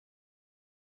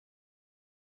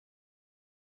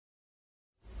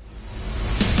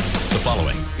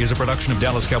following is a production of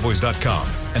DallasCowboys.com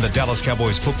and the Dallas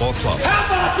Cowboys Football Club. How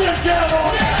about them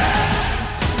Cowboys?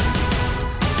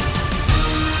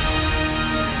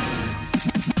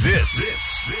 This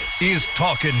is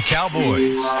Talkin'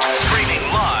 Cowboys. Streaming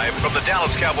live from the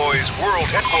Dallas Cowboys World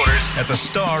Headquarters at the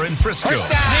Star in Frisco.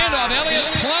 Handoff, Elliott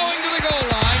plowing to the goal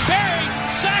line. Barry,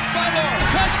 sacked by Lord.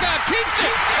 Prescott keeps it,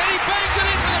 and he bangs it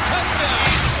in for the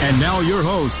touchdown. And now your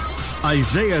hosts,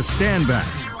 Isaiah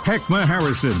Stanback, Heckma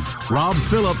Harrison, Rob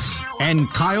Phillips, and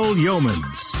Kyle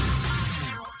Yeomans.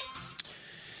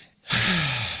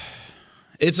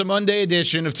 It's a Monday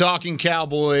edition of Talking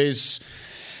Cowboys.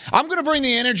 I'm going to bring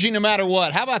the energy no matter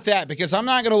what. How about that? Because I'm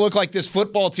not going to look like this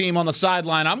football team on the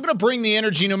sideline. I'm going to bring the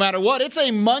energy no matter what. It's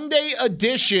a Monday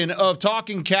edition of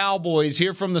Talking Cowboys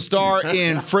here from the Star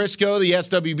in Frisco, the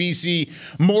SWBC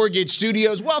Mortgage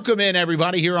Studios. Welcome in,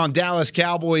 everybody, here on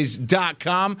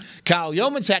DallasCowboys.com. Kyle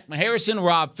Yeomans, Heckma Harrison,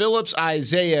 Rob Phillips,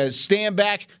 Isaiah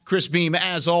Stanback, Chris Beam,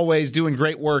 as always, doing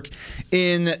great work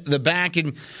in the back.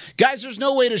 And, guys, there's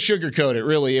no way to sugarcoat it,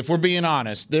 really, if we're being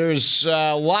honest. There's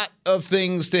a lot of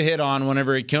things to hit on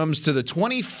whenever it comes to the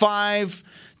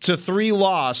 25-3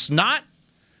 loss, not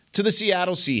to the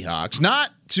Seattle Seahawks,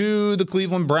 not to the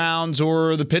Cleveland Browns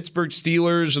or the Pittsburgh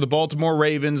Steelers or the Baltimore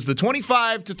Ravens. The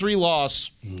 25-3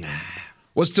 loss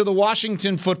was to the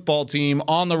Washington football team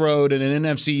on the road in an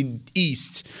NFC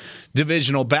East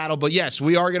divisional battle. But yes,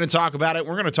 we are going to talk about it.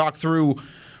 We're going to talk through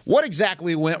what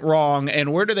exactly went wrong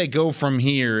and where do they go from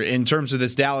here in terms of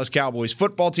this Dallas Cowboys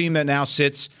football team that now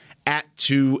sits at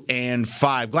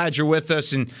 2-5. Glad you're with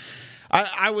us. And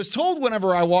I was told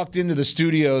whenever I walked into the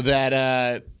studio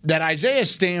that Isaiah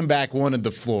Stanback wanted the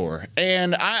floor.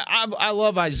 And I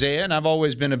love Isaiah, and I've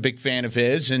always been a big fan of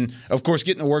his. And, of course,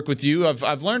 getting to work with you,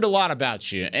 I've learned a lot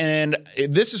about you. And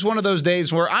this is one of those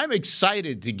days where I'm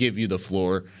excited to give you the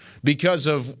floor because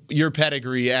of your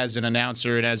pedigree as an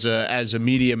announcer and as a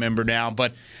media member now.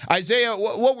 But, Isaiah,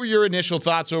 what were your initial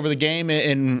thoughts over the game?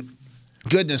 And,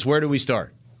 goodness, where do we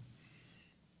start?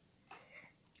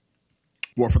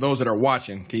 Well, for those that are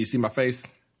watching, can you see my face?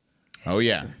 Oh,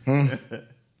 yeah.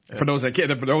 For those that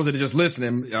can't, for those that are just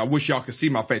listening, I wish y'all could see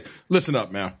my face. Listen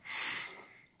up, man.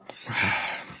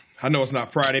 I know it's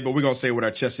not Friday, but we're going to say it with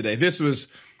our chest today. This was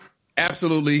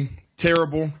absolutely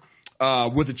terrible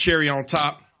with a cherry on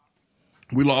top.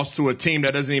 We lost to a team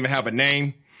that doesn't even have a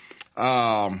name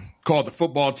called the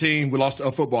football team. We lost to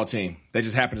a football team. They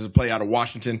just happened to play out of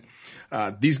Washington.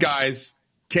 These guys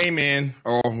came in,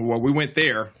 we went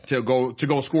there to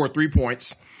go score 3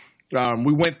 points.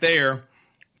 We went there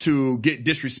to get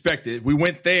disrespected. We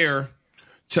went there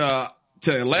to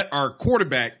let our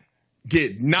quarterback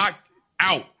get knocked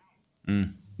out.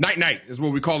 Night is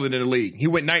what we call it in the league. He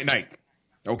went night.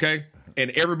 Okay?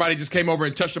 And everybody just came over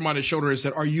and touched him on his shoulder and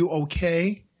said, "Are you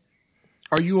okay?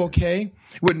 Are you okay?"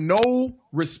 With no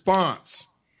response.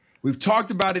 We've talked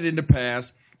about it in the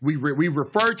past. We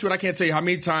referred to it, I can't tell you how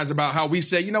many times, about how we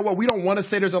say, you know what, we don't want to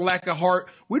say there's a lack of heart.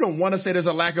 We don't want to say there's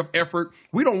a lack of effort.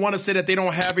 We don't want to say that they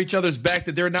don't have each other's back,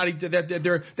 that they're not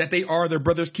that they are their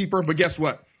brother's keeper. But guess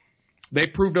what? They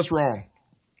proved us wrong.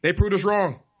 They proved us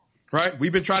wrong, right?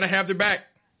 We've been trying to have their back.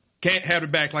 Can't have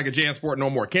it back like a JanSport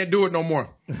no more. Can't do it no more.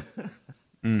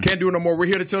 Can't do it no more. We're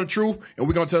here to tell the truth, and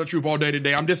we're going to tell the truth all day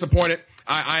today. I'm disappointed.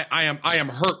 I am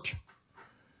hurt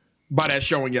by that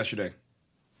showing yesterday.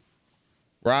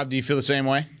 Rob, do you feel the same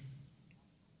way?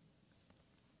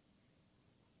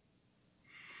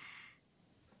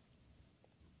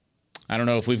 I don't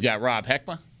know if we've got Rob.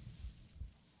 Heckma?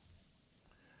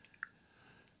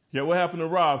 Yeah, what happened to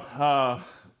Rob?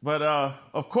 But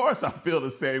of course I feel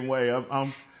the same way.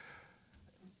 I'm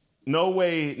no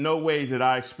way did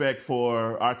I expect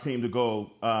for our team to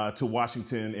go to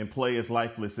Washington and play as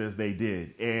lifeless as they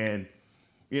did. And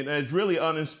you know, it's really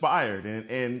uninspired.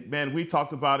 And man, we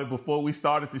talked about it before we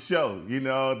started the show, you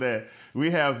know, that we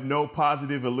have no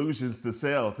positive illusions to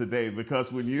sell today,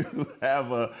 because when you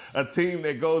have a team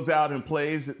that goes out and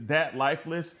plays that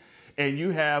lifeless, and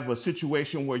you have a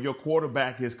situation where your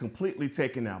quarterback is completely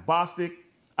taken out. Bostic,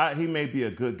 he may be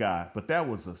a good guy, but that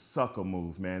was a sucker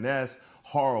move, man. That's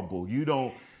horrible. You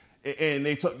don't, and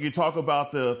you talk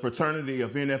about the fraternity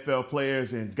of NFL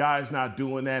players and guys not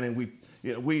doing that, and we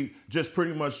just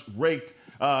pretty much raked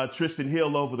Tristan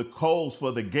Hill over the coals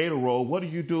for the Gator roll. What do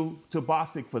you do to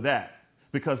Bostic for that?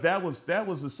 Because that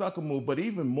was a sucker move. But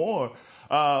even more,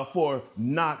 for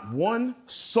not one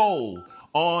soul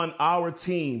on our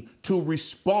team to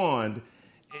respond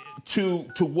to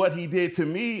what he did to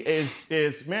me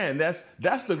is man, that's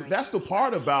the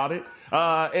part about it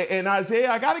And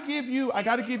Isaiah, I got to give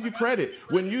you credit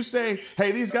when you say,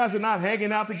 hey, these guys are not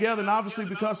hanging out together, and obviously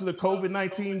because of the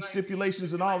COVID-19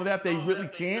 stipulations and all of that, they really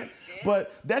can't.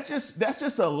 But that's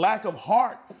just a lack of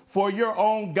heart for your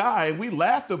own guy. And we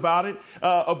laughed about it,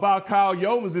 about Kyle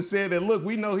Yeomans, and said that, look,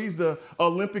 we know he's the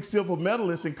Olympic silver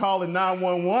medalist and calling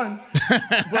 911.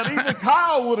 But even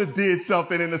Kyle would have did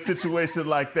something in a situation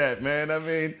like that, man. I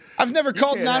mean, I've never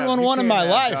called 911 in my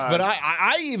life, but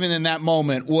I even in that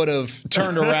moment would have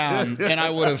turned around and I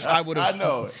would have. I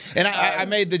know. And I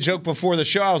made the joke before the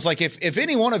show. I was like, if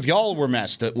any one of y'all were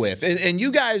messed with, and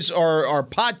you guys are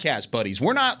podcast buddies,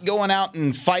 we're not going out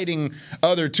and fighting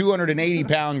other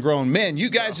 280-pound grown men. You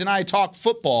guys and I talk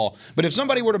football, but if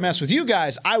somebody were to mess with you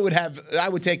guys, I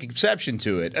would take exception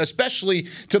to it, especially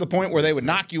to the point where they would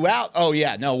knock you out. Oh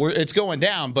yeah, no, it's going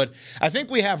down. But I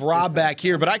think we have Rob back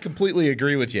here, but I completely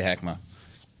agree with you, Heckma.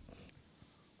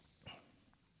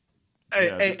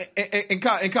 Hey,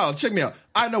 Kyle, check me out.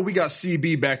 I know we got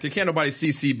CB back there. Can't nobody see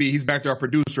CB. He's back there, our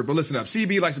producer. But listen up.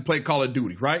 CB likes to play Call of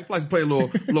Duty, right? He likes to play a little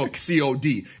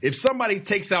COD. If somebody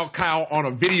takes out Kyle on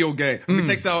a video game, if he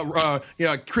takes out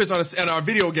Chris on our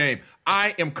video game,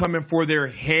 I am coming for their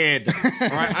head. All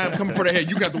right? I am coming for their head.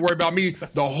 You got to worry about me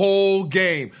the whole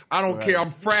game. I don't care.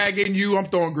 I'm fragging you. I'm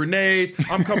throwing grenades.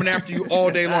 I'm coming after you all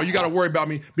day long. You got to worry about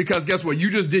me because guess what? You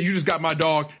just got my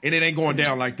dog, and it ain't going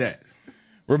down like that.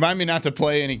 Remind me not to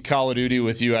play any Call of Duty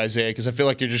with you, Isaiah, because I feel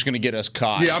like you're just going to get us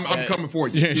caught. Yeah, I'm coming for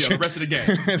you. Yeah, the rest of the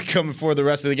game. Coming for the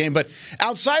rest of the game. But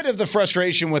outside of the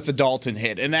frustration with the Dalton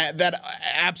hit, and that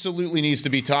absolutely needs to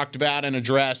be talked about and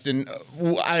addressed, and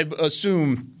I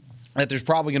assume that there's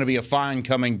probably going to be a fine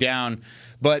coming down.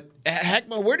 But,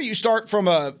 Heckma, where do you start from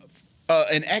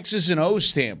an X's and O's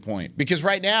standpoint? Because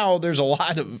right now there's a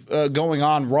lot of going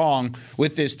on wrong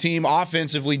with this team,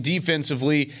 offensively,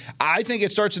 defensively. I think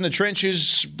it starts in the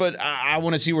trenches, but I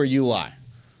want to see where you lie.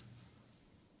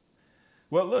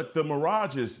 Well, look, the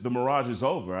mirage is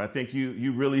over. I think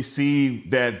you really see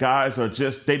that guys are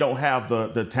they don't have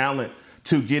the talent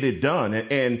to get it done.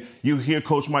 And you hear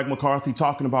Coach Mike McCarthy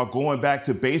talking about going back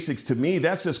to basics. To me,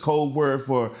 that's just code word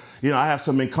for, I have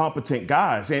some incompetent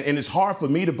guys. And it's hard for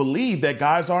me to believe that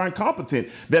guys are incompetent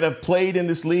that have played in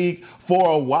this league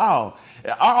for a while.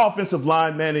 Our offensive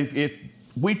line, man, if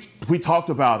we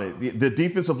talked about it. The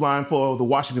defensive line for the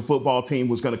Washington football team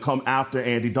was going to come after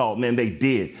Andy Dalton, and they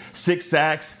did. 6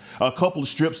 sacks, a couple of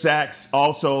strip sacks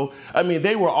also. I mean,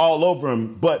 they were all over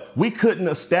him, but we couldn't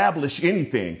establish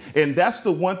anything. And that's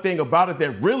the one thing about it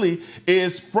that really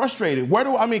is frustrating.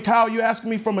 Kyle, you asking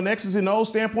me from an X's and O's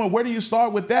standpoint, where do you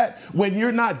start with that when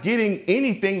you're not getting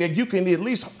anything that you can at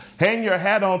least hang your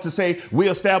hat on to say, we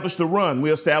establish the run,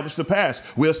 we establish the pass,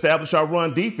 we establish our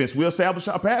run defense, we establish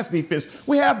our pass defense.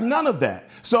 We have none of that.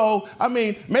 So,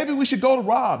 maybe we should go to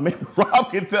Rob. Maybe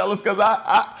Rob can tell us because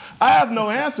I have no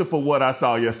answer for what I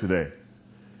saw yesterday.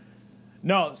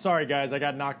 No, sorry, guys. I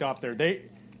got knocked off there.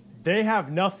 They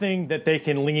have nothing that they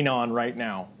can lean on right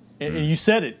now. And you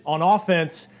said it. On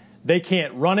offense, they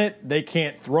can't run it. They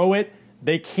can't throw it.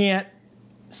 They can't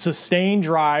sustain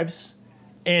drives.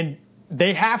 And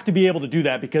they have to be able to do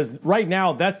that because right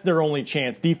now that's their only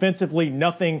chance. Defensively,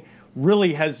 nothing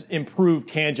really has improved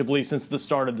tangibly since the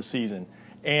start of the season.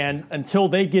 And until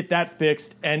they get that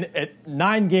fixed, and at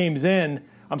 7 games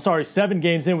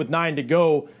in with 9 to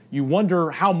go, you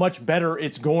wonder how much better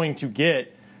it's going to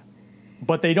get.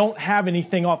 But they don't have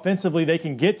anything offensively they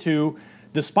can get to,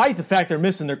 despite the fact they're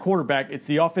missing their quarterback. It's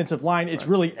the offensive line. It's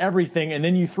really everything. And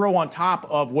then you throw on top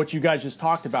of what you guys just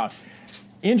talked about.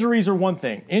 Injuries are one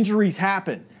thing. Injuries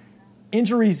happen.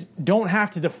 Injuries don't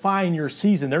have to define your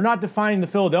season. They're not defining the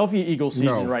Philadelphia Eagles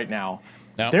season right now.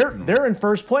 No. They're in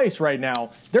first place right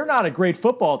now. They're not a great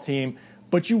football team,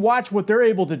 but you watch what they're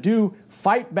able to do,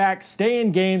 fight back, stay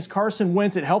in games. Carson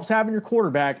Wentz, it helps having your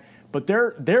quarterback, but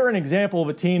they're an example of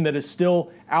a team that is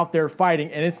still out there fighting.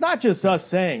 And it's not just us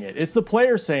saying it. It's the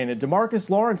players saying it. DeMarcus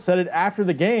Lawrence said it after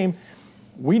the game.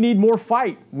 We need more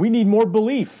fight. We need more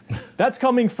belief. That's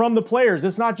coming from the players.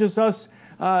 It's not just us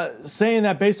saying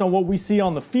that based on what we see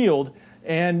on the field.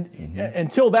 And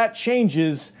until that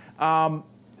changes,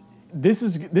 this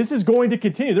is going to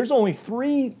continue. There's only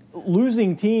 3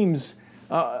 losing teams,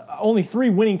 only 3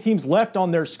 winning teams left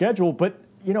on their schedule. But,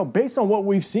 based on what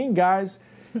we've seen, guys,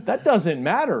 that doesn't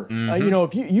matter.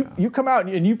 If you come out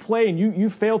and you play and you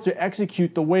fail to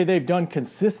execute the way they've done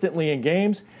consistently in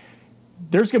games,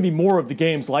 there's going to be more of the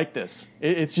games like this.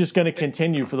 It's just going to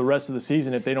continue for the rest of the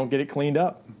season if they don't get it cleaned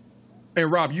up. Hey,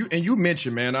 Rob, you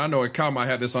mentioned, man, I know Kyle might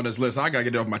have this on his list. I got to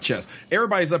get it off my chest.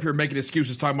 Everybody's up here making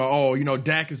excuses, talking about,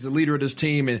 Dak is the leader of this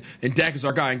team and Dak is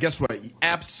our guy. And guess what?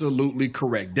 Absolutely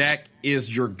correct. Dak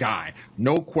is your guy.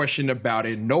 No question about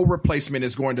it. No replacement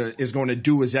is going to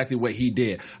do exactly what he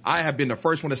did. I have been the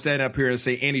first one to stand up here and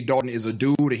say Andy Dalton is a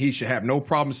dude and he should have no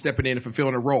problem stepping in and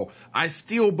fulfilling a role. I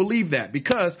still believe that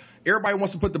because everybody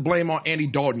wants to put the blame on Andy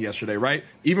Dalton yesterday, right?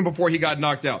 Even before he got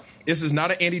knocked out. This is not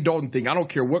an Andy Dalton thing. I don't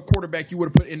care what quarterback you would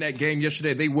have put in that game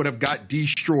yesterday, they would have got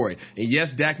destroyed. And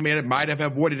yes, Dak might have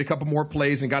avoided a couple more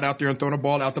plays and got out there and thrown the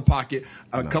ball out the pocket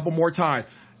a couple more times.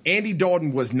 Andy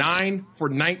Dalton was 9 for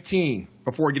 19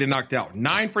 before getting knocked out.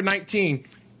 9 for 19,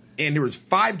 and there was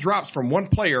 5 drops from one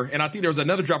player, and I think there was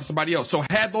another drop from somebody else. So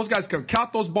had those guys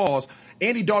count those balls,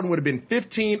 Andy Dalton would have been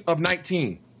 15 of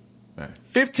 19.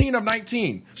 15 of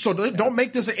 19. So don't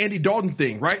make this an Andy Dalton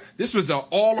thing, right? This was an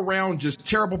all-around just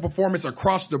terrible performance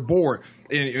across the board.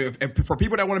 And for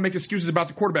people that want to make excuses about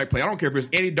the quarterback play, I don't care if it's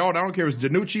Andy Dalton, I don't care if it's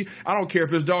DiNucci, I don't care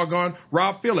if it's doggone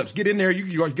Rob Phillips. Get in there,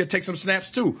 you can take some snaps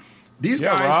too. These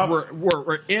guys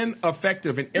were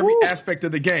ineffective in every aspect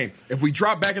of the game. If we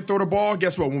drop back and throw the ball,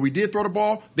 guess what? When we did throw the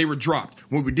ball, they were dropped.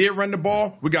 When we did run the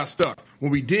ball, we got stuck. When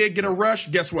we did get a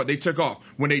rush, guess what? They took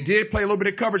off. When they did play a little bit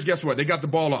of coverage, guess what? They got the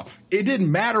ball off. It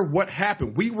didn't matter what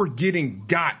happened. We were getting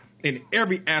got in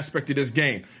every aspect of this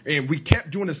game. And we kept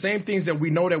doing the same things that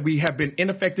we know that we have been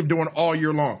ineffective doing all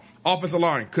year long. Offensive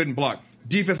line couldn't block.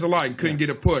 Defensive line couldn't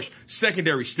get a push.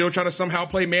 Secondary still trying to somehow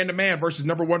play man-to-man versus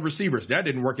number one receivers. That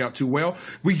didn't work out too well.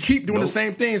 We keep doing the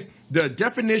same things. The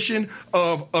definition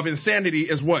of insanity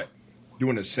is what?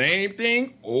 Doing the same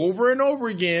thing over and over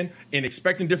again and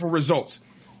expecting different results.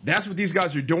 That's what these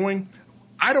guys are doing.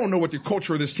 I don't know what the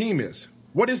culture of this team is.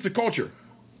 What is the culture?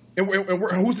 And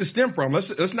who's it stem from?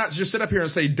 Let's not just sit up here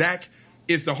and say Dak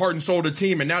is the heart and soul of the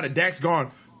team, and now that Dak's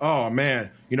gone, oh,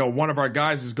 man, one of our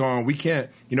guys is gone. We can't,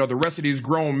 the rest of these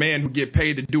grown men who get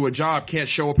paid to do a job can't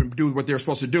show up and do what they're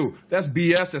supposed to do. That's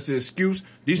BS. That's an excuse.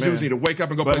 These dudes need to wake up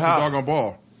and go play some doggone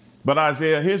ball. But,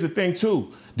 Isaiah, here's the thing,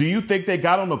 too. Do you think they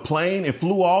got on a plane and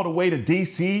flew all the way to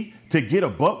D.C. to get a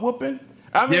butt whooping?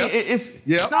 I mean,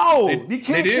 you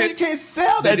can't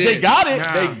sell that. They got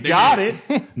it.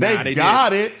 They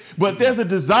got it. But there's a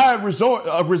desired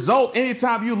result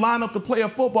anytime you line up to play a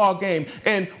football game.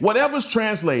 And whatever's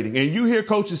translating, and you hear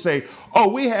coaches say, oh,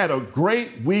 we had a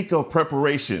great week of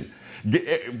preparation.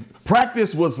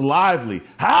 Practice was lively.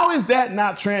 How is that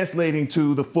not translating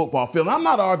to the football field? I'm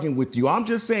not arguing with you. I'm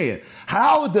just saying,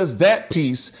 how does that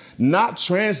piece not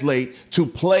translate to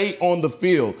play on the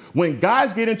field? When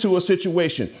guys get into a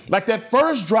situation like that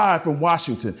first drive from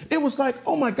Washington, it was like,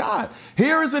 oh my God,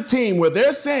 here is a team where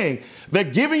they're saying they're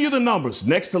giving you the numbers,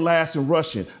 next to last in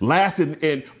rushing, last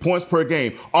in points per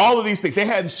game, all of these things. They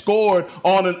hadn't scored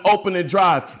on an opening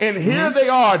drive. And here they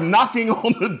are knocking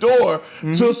on the door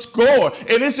to score.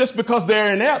 And it's just because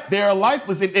they're inept, they're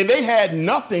lifeless, and they had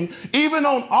nothing, even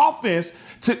on offense,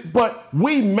 but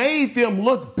we made them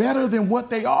look better than what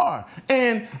they are.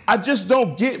 And I just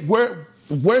don't get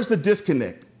where's the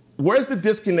disconnect? Where's the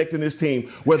disconnect in this team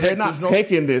where they're not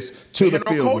taking this to the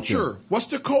field? Culture. What's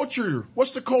the culture?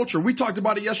 What's the culture? We talked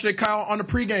about it yesterday, Kyle, on the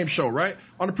pregame show, right?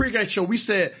 On the pregame show, we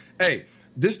said, hey,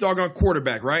 this doggone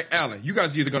quarterback, right? Allen, you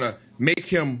guys are either going to make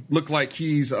him look like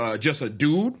he's just a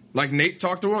dude, like Nate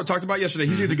talked about yesterday.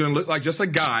 He's either going to look like just a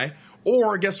guy,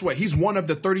 or guess what? He's one of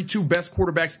the 32 best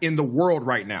quarterbacks in the world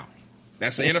right now.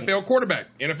 That's an NFL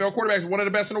quarterback. NFL quarterback is one of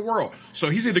the best in the world.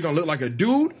 So he's either going to look like a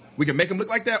dude, we can make him look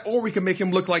like that, or we can make him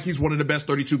look like he's one of the best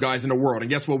 32 guys in the world. And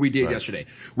guess what we did yesterday?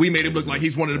 We made him look like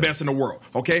he's one of the best in the world,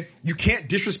 okay? You can't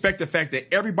disrespect the fact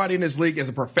that everybody in this league is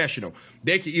a professional.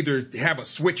 They can either have a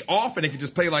switch off and they can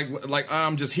just play like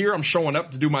I'm just here, I'm showing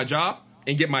up to do my job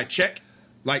and get my check,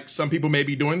 like some people may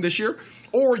be doing this year.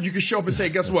 Or you can show up and say,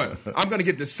 guess what? I'm going to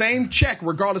get the same check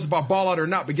regardless if I ball out or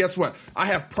not. But guess what? I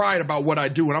have pride about what I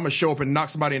do, and I'm going to show up and knock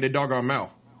somebody in their doggone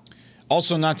mouth.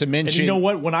 Also, not to mention. And you know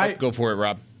what? Go for it,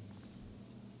 Rob.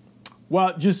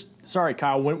 Well, sorry,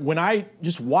 Kyle. When I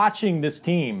just watching this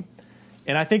team,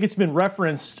 and I think it's been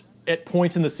referenced at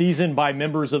points in the season by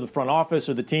members of the front office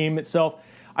or the team itself,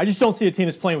 I just don't see a team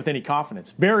that's playing with any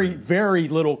confidence. Very, very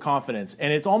little confidence.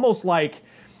 And it's almost like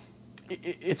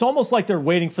they're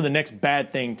waiting for the next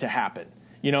bad thing to happen,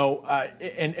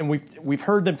 and we've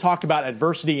heard them talk about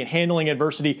adversity and handling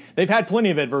adversity. They've had plenty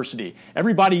of adversity.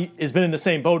 Everybody has been in the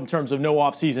same boat in terms of no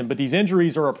offseason, but these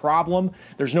injuries are a problem.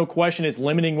 There's no question it's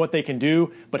limiting what they can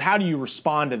do, but how do you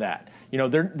respond to that?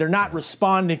 They're not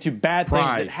responding to bad things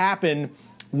that happen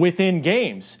within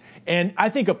games. And I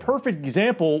think a perfect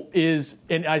example is,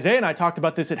 and Isaiah and I talked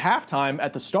about this at halftime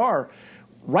at the Star,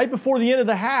 right before the end of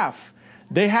the half,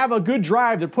 They have a good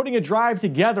drive. They're putting a drive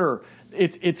together.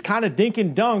 It's kind of dink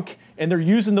and dunk, and they're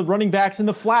using the running backs in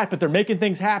the flat, but they're making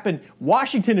things happen.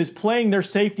 Washington is playing their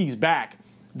safeties back.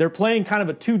 They're playing kind of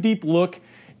a two-deep look,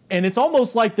 and it's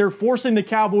almost like they're forcing the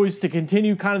Cowboys to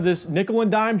continue kind of this nickel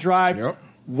and dime drive,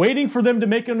 waiting for them to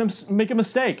make a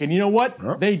mistake. And you know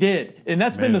what? They did. And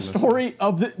that's been the story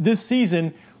of this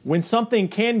season. When something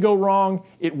can go wrong,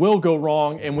 it will go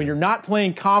wrong. And when you're not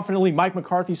playing confidently, Mike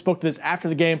McCarthy spoke to this after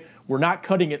the game, we're not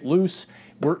cutting it loose.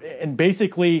 And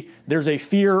basically, there's a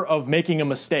fear of making a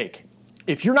mistake.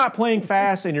 If you're not playing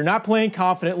fast and you're not playing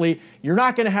confidently, you're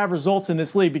not going to have results in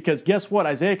this league because guess what?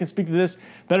 Isaiah can speak to this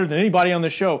better than anybody on the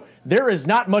show. There is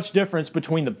not much difference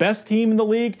between the best team in the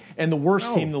league and the worst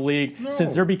team in the league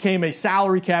since there became a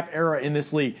salary cap era in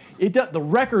this league. The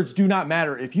records do not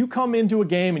matter. If you come into a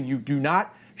game and you do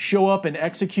not show up and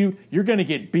execute, you're going to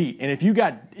get beat. And if you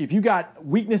got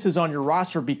weaknesses on your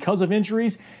roster because of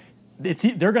injuries,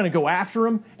 they're going to go after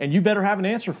them, and you better have an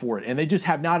answer for it. And they just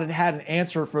have not had an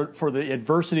answer for the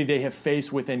adversity they have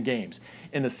faced within games.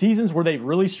 In the seasons where they've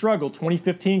really struggled,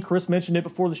 2015, Chris mentioned it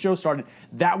before the show started,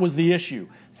 that was the issue.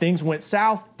 Things went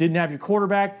south, didn't have your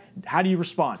quarterback. How do you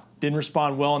respond? Didn't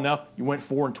respond well enough. You went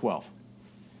 4-12.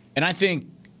 And I think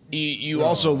you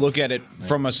also look at it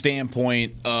from a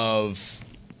standpoint of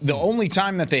the only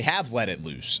time that they have let it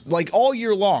loose, like all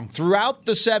year long, throughout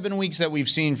the 7 weeks that we've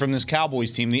seen from this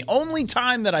Cowboys team, the only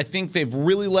time that I think they've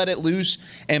really let it loose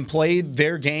and played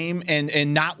their game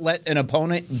and not let an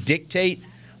opponent dictate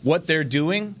what they're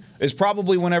doing is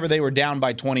probably whenever they were down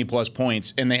by 20-plus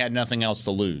points and they had nothing else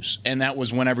to lose. And that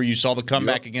was whenever you saw the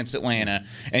comeback against Atlanta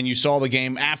and you saw the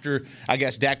game after, I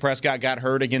guess, Dak Prescott got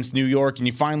hurt against New York and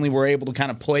you finally were able to kind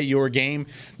of play your game.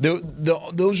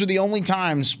 Those are the only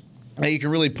times that you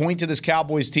can really point to this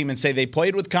Cowboys team and say they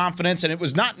played with confidence, and it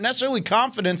was not necessarily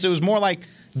confidence, it was more like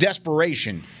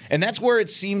desperation. And that's where it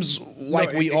seems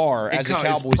like we are as a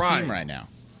Cowboys team right now.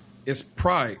 It's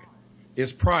pride.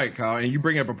 It's pride, Kyle, and you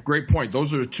bring up a great point.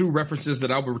 Those are the two references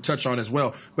that I will touch on as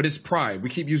well, but it's pride. We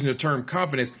keep using the term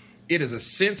confidence. It is a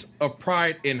sense of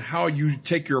pride in how you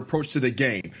take your approach to the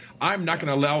game. I'm not going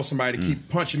to allow somebody to keep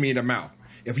punching me in the mouth.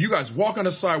 If you guys walk on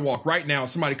the sidewalk right now,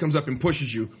 somebody comes up and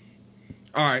pushes you,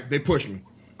 all right, they push me.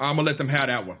 I'm going to let them have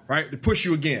that one, right? They push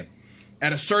you again.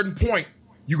 At a certain point,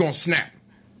 you're going to snap,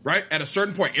 right? At a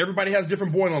certain point, everybody has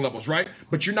different boiling levels, right?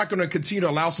 But you're not going to continue to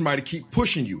allow somebody to keep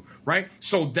pushing you, right?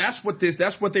 So that's what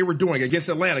they were doing against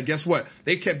Atlanta. Guess what?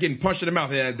 They kept getting punched in the mouth.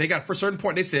 They got, for a certain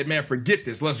point, they said, man, forget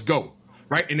this. Let's go,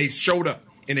 right? And they showed up.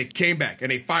 And they came back, and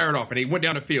they fired off, and they went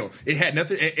down the field. It had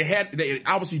nothing.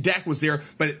 Obviously, Dak was there,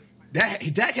 but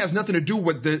Dak has nothing to do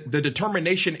with the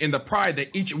determination and the pride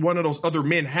that each one of those other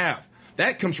men have.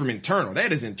 That comes from internal.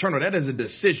 That is internal. That is a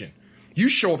decision. You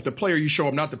show up to play or you show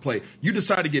up not to play. You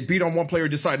decide to get beat on one play or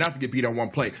decide not to get beat on one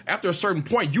play. After a certain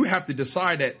point, you have to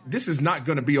decide that this is not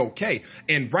going to be okay.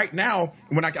 And right now,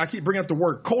 when I keep bringing up the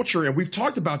word culture, and we've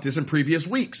talked about this in previous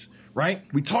weeks, right?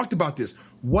 We talked about this.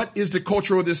 What is the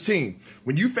culture of this team?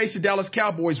 When you face the Dallas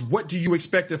Cowboys, what do you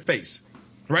expect to face?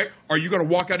 Right? Are you going to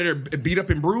walk out of there beat up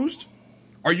and bruised?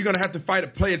 Are you going to have to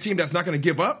play a team that's not going to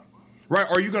give up? Right?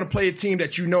 Or are you going to play a team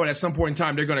that you know at some point in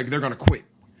time they're going to quit?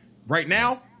 Right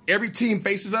now, every team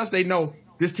faces us. They know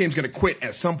this team's going to quit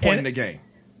at some point in the game.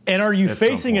 And are you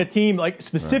facing a team, like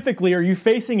specifically, are you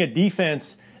facing a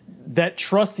defense that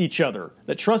trusts each other,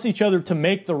 to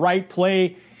make the right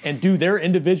play and do their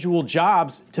individual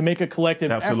jobs to make a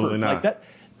collective effort? Absolutely not.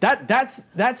 Like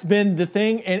that's been the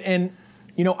thing. And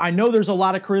you know, I know there's a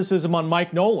lot of criticism on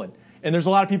Mike Nolan, and there's a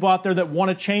lot of people out there that want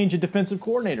to change a defensive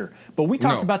coordinator. But we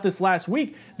talked about this last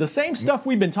week. The same stuff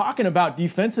we've been talking about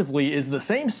defensively is the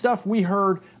same stuff we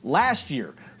heard last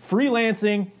year.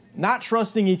 Freelancing, not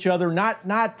trusting each other,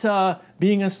 not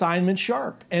being assignment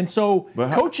sharp. And so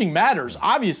coaching matters,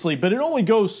 obviously, but it only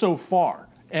goes so far.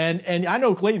 And I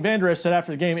know Clayton Vander Esch said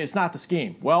after the game, it's not the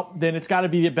scheme. Well, then it's got to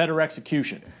be a better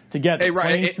execution together,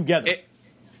 playing together.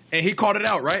 And he called it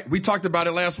out, right? We talked about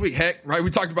it last week, right? We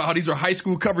talked about how these are high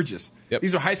school coverages. Yep.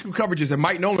 These are high school coverages, and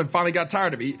Mike Nolan finally got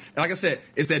tired of it. And like I said,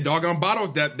 it's that doggone bottle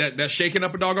that's shaking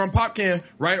up a doggone pop can,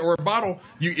 right? Or a bottle.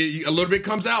 A little bit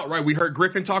comes out, right? We heard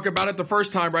Griffin talk about it the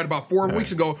first time, right? About 4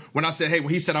 weeks ago when I said, hey,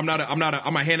 he said I'm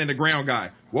a hand in the ground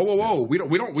guy. Whoa. We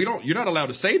don't. You're not allowed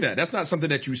to say that. That's not something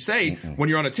that you say when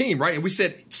you're on a team, right? And we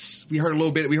said we heard a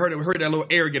little bit. We heard that little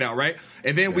air get out, right?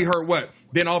 And then we heard what?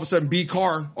 Then all of a sudden, B.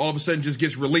 Carr all of a sudden just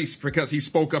gets released because he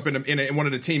spoke up in one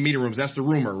of the team meeting rooms. That's the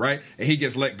rumor, right? And he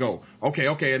gets let go.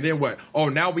 Okay. And then what? Oh,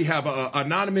 now we have an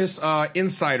anonymous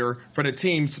insider for the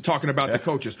teams talking about the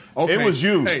coaches. Okay. It was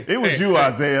you.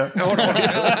 Isaiah. Hold on.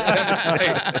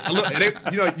 Look,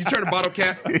 you turn the bottle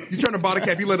cap.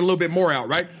 You let a little bit more out,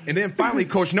 right? And then finally,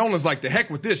 Coach Nolan's like, "The heck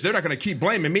with this. They're not going to keep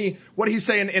blaming me." What did he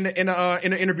say in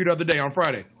an interview the other day on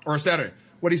Friday or Saturday?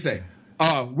 What did he say?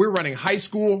 We're running high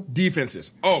school defenses.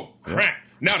 Oh, crap.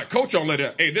 Now the coach on let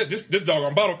it. Hey, this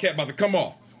doggone bottle cap about to come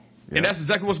off. Yeah. And that's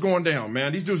exactly what's going down,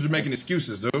 man. These dudes are making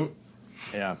excuses, dude.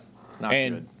 Yeah, not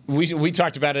and good. We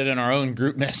talked about it in our own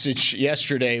group message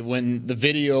yesterday when the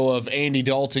video of Andy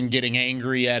Dalton getting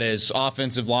angry at his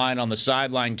offensive line on the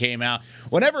sideline came out.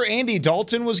 Whenever Andy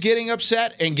Dalton was getting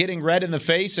upset and getting red in the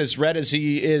face, as red as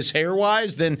he is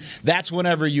hair-wise, then that's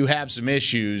whenever you have some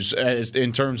issues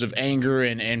in terms of anger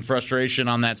and frustration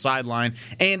on that sideline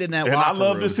and in that locker room. And I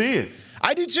love to see it.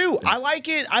 I do too. I like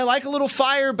it. I like a little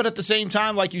fire, but at the same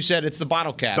time, like you said, it's the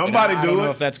bottle cap. Somebody I don't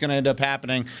know if that's going to end up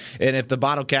happening, and if the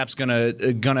bottle cap's going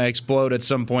to explode at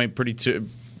some point pretty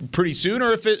soon,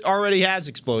 or if it already has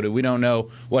exploded. We don't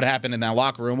know what happened in that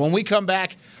locker room. When we come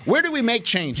back, where do we make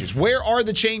changes? Where are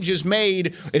the changes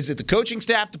made? Is it the coaching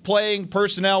staff, the playing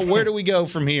personnel? Where do we go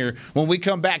from here? When we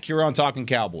come back here on Talking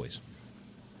Cowboys.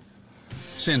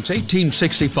 Since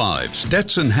 1865,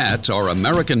 Stetson hats are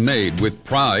American-made with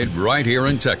pride right here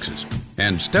in Texas.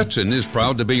 And Stetson is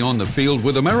proud to be on the field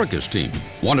with America's team.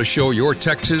 Want to show your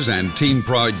Texas and team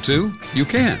pride too? You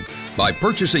can. By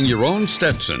purchasing your own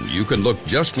Stetson, you can look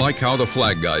just like how the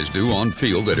flag guys do on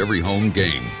field at every home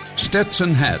game.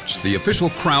 Stetson hats, the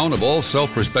official crown of all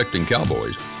self-respecting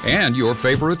Cowboys, and your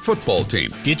favorite football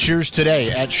team. Get yours today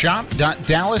at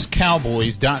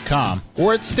shop.dallascowboys.com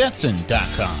or at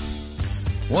stetson.com.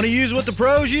 Want to use what the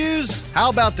pros use? How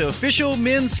about the official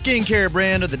men's skincare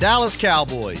brand of the Dallas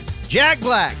Cowboys, Jack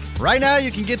Black. Right now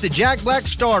you can get the Jack Black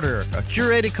Starter, a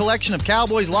curated collection of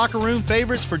Cowboys locker room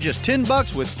favorites for just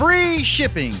 $10 with free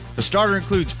shipping. The starter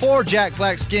includes 4 Jack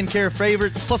Black skincare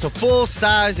favorites plus a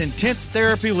full-sized intense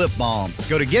therapy lip balm.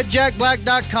 Go to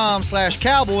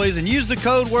getjackblack.com/Cowboys and use the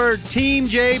code word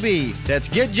TEAMJB. That's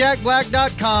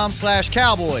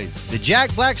getjackblack.com/Cowboys. The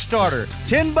Jack Black Starter,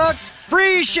 $10.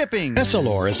 Free shipping.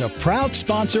 Essilor is a proud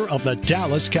sponsor of the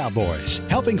Dallas Cowboys,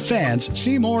 helping fans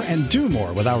see more and do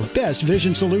more with our best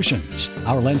vision solutions.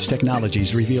 Our lens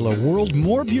technologies reveal a world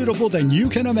more beautiful than you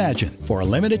can imagine. For a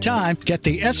limited time, get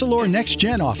the Essilor Next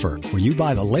Gen offer. When you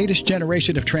buy the latest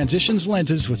generation of Transitions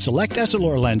lenses with select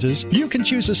Essilor lenses, you can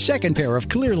choose a second pair of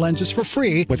clear lenses for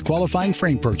free with qualifying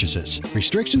frame purchases.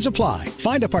 Restrictions apply.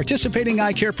 Find a participating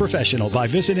eye care professional by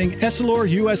visiting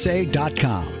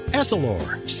EssilorUSA.com.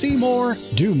 Essilor. See more.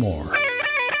 Do more.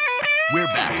 We're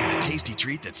back with a tasty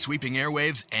treat that's sweeping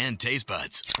airwaves and taste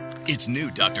buds. It's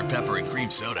new Dr. Pepper and Cream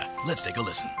Soda. Let's take a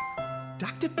listen.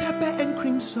 Dr. Pepper and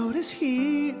Cream Soda's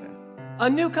here. A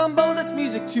new combo that's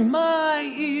music to my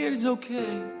ears,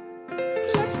 okay.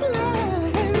 Let's play.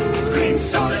 Cream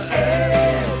Soda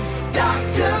and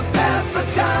Dr.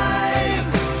 Pepper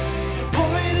time.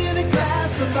 Pour it in a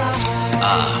glass of ice.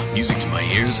 Ah, music to my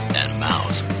ears and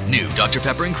mouth. New Dr.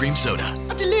 Pepper and Cream Soda.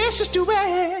 A delicious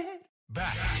duet.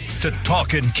 Back to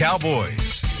Talking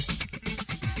Cowboys.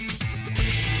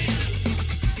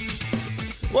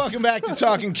 Welcome back to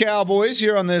Talking Cowboys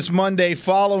here on this Monday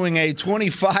following a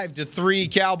 25-3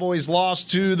 Cowboys loss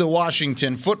to the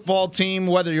Washington football team.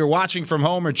 Whether you're watching from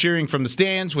home or cheering from the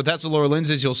stands, with Essilor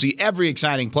lenses, you'll see every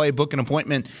exciting play. Book an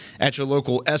appointment at your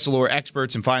local Essilor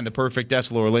experts and find the perfect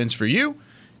Essilor lens for you.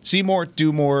 See more,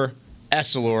 do more,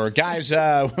 Essilor. Guys,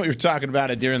 we were talking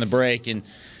about it during the break, and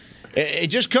it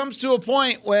just comes to a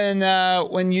point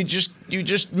when you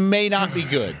just may not be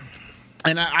good.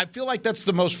 And I feel like that's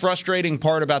the most frustrating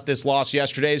part about this loss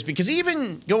yesterday, is because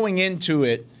even going into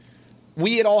it,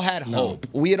 we had all had hope.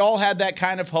 We had all had that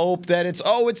kind of hope that it's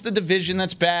the division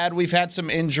that's bad. We've had some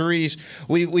injuries.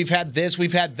 We've had this.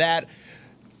 We've had that.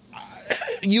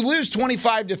 You lose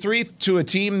 25-3 to a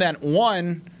team that,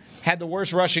 one, had the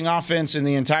worst rushing offense in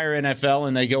the entire NFL,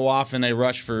 and they go off and they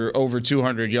rush for over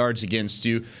 200 yards against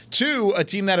you. 2, a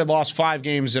team that had lost 5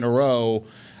 games in a row,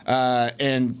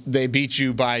 and they beat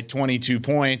you by 22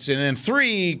 points. And then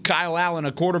 3, Kyle Allen,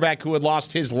 a quarterback who had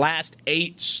lost his last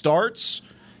 8 starts.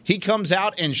 He comes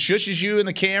out and shushes you in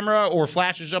the camera or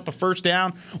flashes up a first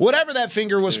down. Whatever that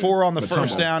finger was for on the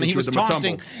first down, he was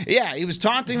taunting. Yeah, he was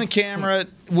taunting the camera.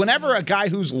 Whenever a guy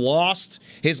who's lost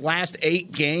his last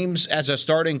 8 games as a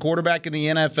starting quarterback in the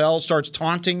NFL starts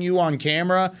taunting you on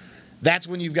camera, that's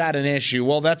when you've got an issue.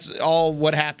 Well, that's all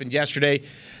what happened yesterday.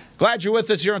 Glad you're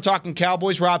with us here on Talking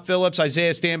Cowboys. Rob Phillips,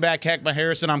 Isaiah Stanback, Heckma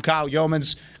Harrison. I'm Kyle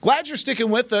Yeomans. Glad you're sticking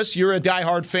with us. You're a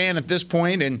diehard fan at this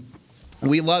point, and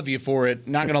We love you for it.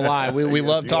 Not going to lie. We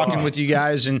love talking with you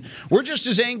guys, and we're just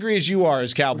as angry as you are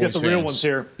as Cowboys fans. We got the real ones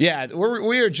here. Yeah,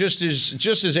 we are just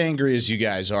as angry as you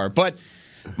guys are. But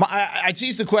I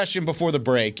teased the question before the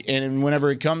break, and whenever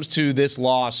it comes to this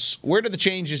loss, where do the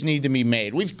changes need to be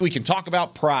made? We can talk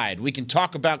about pride. We can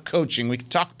talk about coaching. We can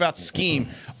talk about scheme,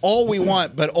 all we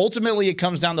want. But ultimately, it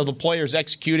comes down to the players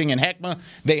executing. And Heckma,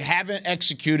 they haven't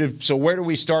executed. So where do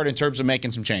we start in terms of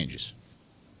making some changes?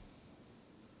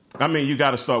 I mean, you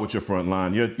got to start with your front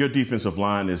line. Your defensive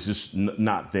line is just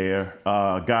not there.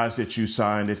 Guys that you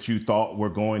signed that you thought were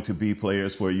going to be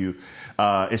players for you,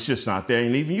 it's just not there.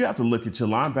 And even you have to look at your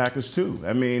linebackers too.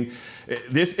 I mean,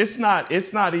 it's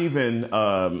not even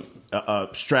a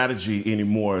strategy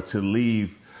anymore to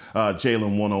leave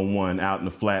Jalen one-on-one out in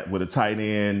the flat with a tight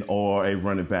end or a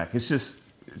running back. It's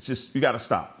just you got to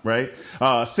stop, right?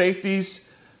 Safeties,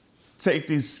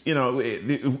 you know,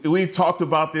 we've talked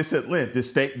about this at length.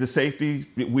 The safety,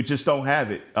 we just don't have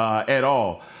it at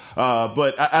all.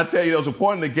 But I tell you, there was a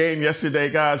point in the game yesterday,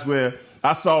 guys, where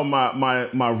I saw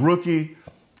my rookie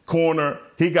corner.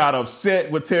 He got upset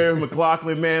with Terry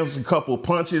McLaughlin, man. There was a couple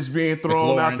punches being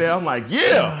thrown out there. I'm like,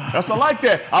 I like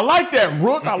that. I like that,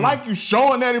 Rook. I like you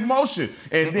showing that emotion.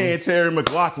 And then Terry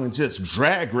McLaughlin just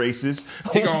drag races.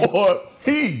 He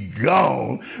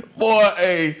gone for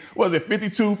a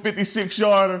 52,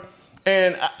 56-yarder.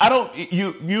 And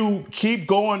you keep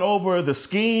going over the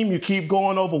scheme. You keep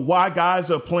going over why guys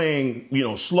are playing,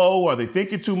 slow. Are they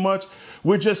thinking too much?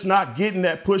 We're just not getting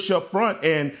that push up front.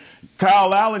 And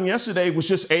Kyle Allen yesterday was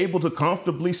just able to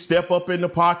comfortably step up in the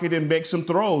pocket and make some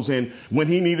throws. And when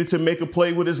he needed to make a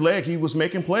play with his leg, he was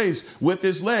making plays with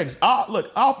his legs.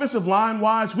 Look, offensive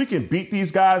line-wise, we can beat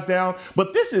these guys down,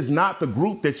 but this is not the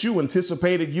group that you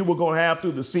anticipated you were going to have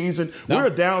through the season. No.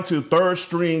 We're down to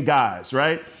third-string guys,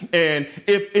 right? And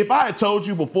if I had told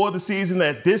you before the season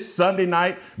that this Sunday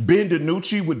night Ben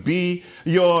DiNucci would be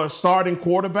your starting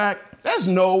quarterback, there's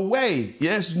no way.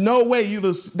 There's no way.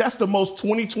 That's the most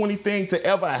 2020 thing to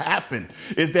ever happen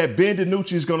is that Ben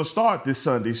DiNucci is going to start this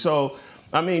Sunday. So,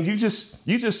 I mean, you just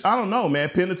I don't know, man.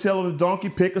 Pin the tail of the donkey,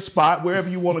 pick a spot wherever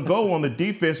you want to go on the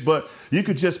defense, but you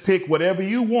could just pick whatever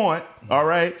you want, all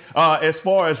right, as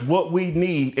far as what we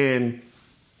need. And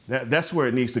that's where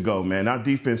it needs to go, man. Our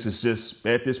defense is just,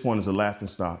 at this point, is a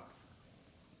laughingstock.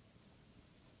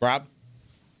 Rob?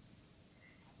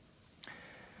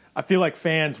 I feel like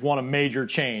fans want a major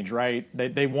change, right?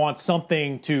 They want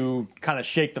something to kind of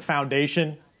shake the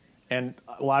foundation, and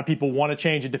a lot of people want to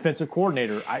change a defensive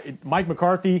coordinator. Mike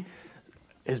McCarthy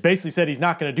has basically said he's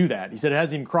not going to do that. He said it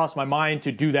hasn't even crossed my mind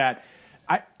to do that.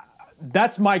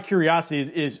 That's my curiosity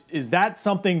is that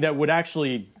something that would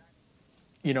actually,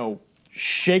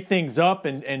 shake things up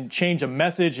and change a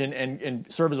message and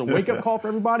serve as a wake-up call for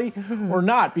everybody or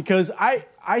not? Because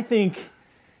I think –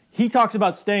 he talks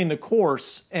about staying the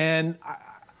course, and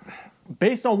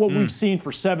based on what we've seen for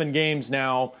 7 games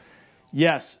now,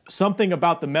 yes, something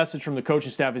about the message from the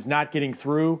coaching staff is not getting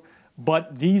through,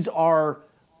 but these are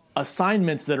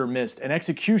assignments that are missed and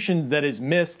execution that is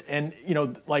missed. And,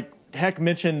 like Heck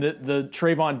mentioned the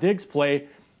Trayvon Diggs play,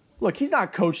 look, he's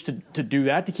not coached to do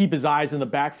that, to keep his eyes in the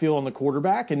backfield on the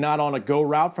quarterback and not on a go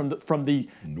route from the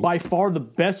by far the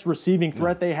best receiving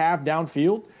threat they have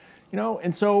downfield,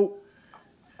 and so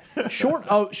short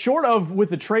of with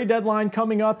the trade deadline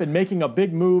coming up and making a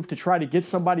big move to try to get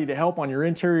somebody to help on your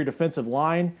interior defensive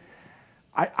line,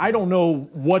 I don't know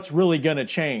what's really going to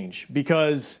change,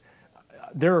 because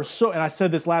there are and I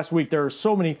said this last week, there are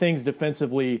so many things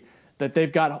defensively that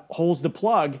they've got holes to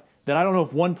plug that I don't know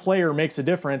if one player makes a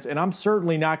difference, and I'm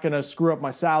certainly not going to screw up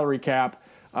my salary cap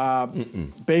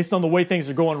based on the way things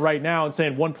are going right now and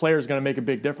saying one player is going to make a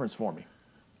big difference for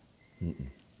me.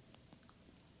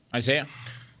 Isaiah?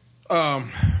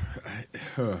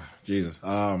 Jesus.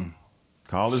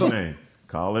 Call his name.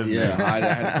 Call his name. Yeah, I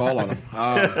had to call on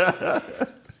him.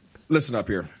 Listen up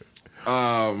here.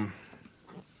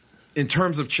 In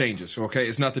terms of changes, okay,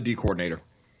 it's not the D coordinator.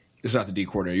 It's not the D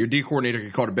coordinator. Your D coordinator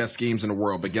can call the best schemes in the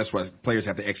world, but guess what? Players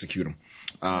have to execute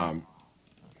them.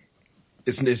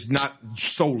 It's not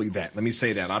solely that. Let me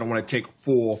say that. I don't want to take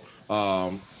full.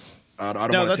 I don't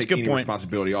want to take any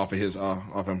responsibility off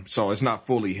of him. So it's not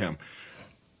fully him.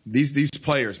 These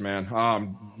players,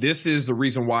 man. This is the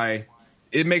reason why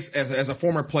it makes, as a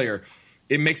former player,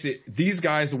 it makes it, these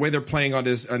guys, the way they're playing on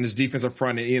this defensive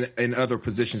front and in other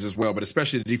positions as well, but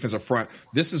especially the defensive front.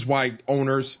 This is why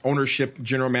ownership,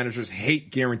 general managers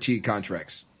hate guaranteed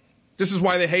contracts. This is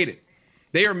why they hate it.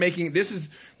 They are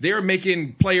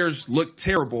making players look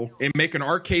terrible and making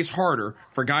our case harder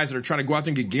for guys that are trying to go out there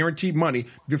and get guaranteed money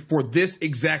for this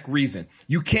exact reason.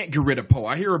 You can't get rid of Poe.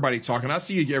 I hear everybody talking. I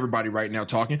see everybody right now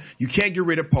talking. You can't get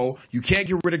rid of Poe. You can't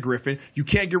get rid of Griffin. You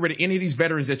can't get rid of any of these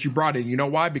veterans that you brought in. You know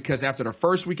why? Because after the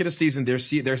first week of the season, their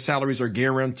salaries are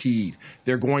guaranteed.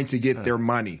 They're going to get their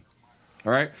money.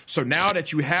 All right. So now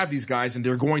that you have these guys and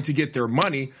they're going to get their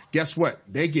money, guess what?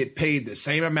 They get paid the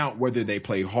same amount whether they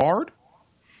play hard,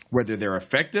 whether they're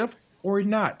effective or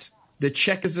not. The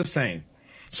check is the same.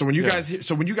 So when you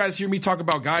guys hear me talk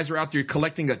about guys who are out there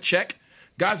collecting a check,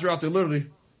 guys are out there literally,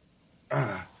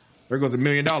 there goes $1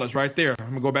 million right there. I'm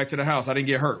gonna go back to the house. I didn't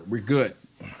get hurt. We're good.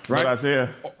 Right, but Isaiah,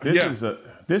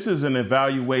 this is an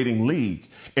evaluating league.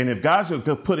 And if guys are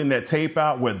putting that tape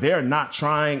out where they're not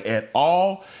trying at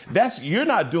all, you're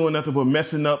not doing nothing but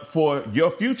messing up for your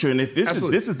future. And if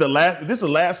this is the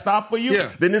last stop for you,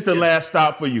 then it's the last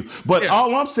stop for you. But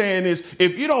all I'm saying is,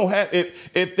 if you don't have,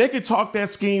 if they can talk that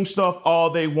scheme stuff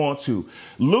all they want to,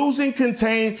 losing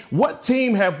contain. What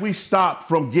team have we stopped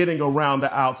from getting around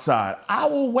the outside? I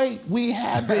will wait. We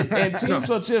haven't. And teams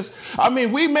are just. I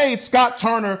mean, we made Scott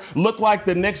Turner look like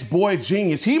the next boy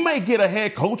genius. He may get a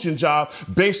head coaching job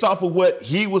based off of what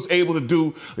he was able to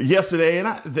do yesterday,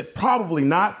 and probably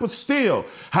not, but still,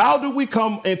 how do we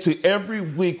come into every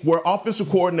week where offensive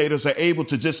coordinators are able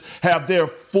to just have their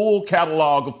full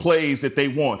catalog of plays that they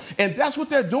want? And that's what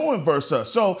they're doing versus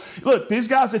us. So, look, these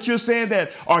guys that you're saying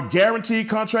that are guaranteed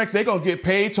contracts, they're going to get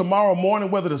paid tomorrow morning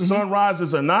whether the sun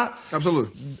rises or not.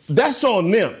 Absolutely. That's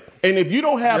on them. And if you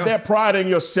don't have that pride in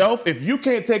yourself, if you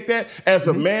can't take that as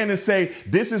a man and say,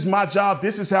 this is my job,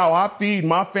 this is how I feed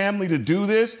my family to do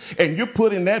this, and you're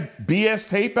putting that BS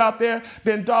tape out there,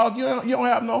 then, dog, you don't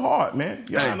have no heart, man.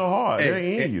 You don't have no heart. It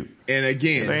ain't in you. And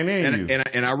again, it ain't in you.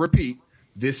 And I repeat,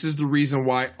 this is the reason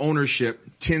why ownership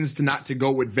tends not to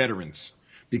go with veterans.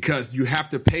 Because you have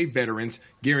to pay veterans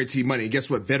guaranteed money. And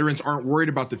guess what? Veterans aren't worried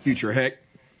about the future. Heck,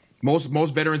 most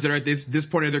veterans that are at this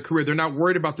point in their career, they're not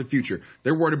worried about the future.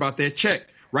 They're worried about their check,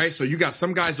 right? So you got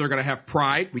some guys that are going to have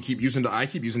pride. I keep using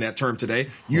that term today.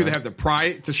 You either have the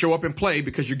pride to show up and play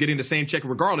because you're getting the same check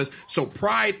regardless. So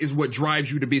pride is what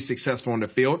drives you to be successful on the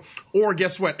field. Or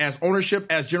guess what? As ownership,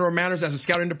 as general managers, as a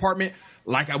scouting department,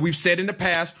 like we've said in the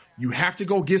past, you have to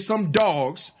go get some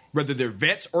dogs, whether they're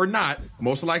vets or not,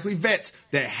 most likely vets,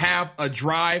 that have a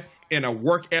drive and a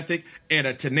work ethic and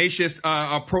a tenacious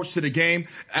approach to the game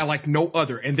like no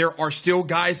other. And there are still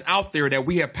guys out there that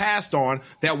we have passed on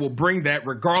that will bring that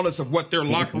regardless of what their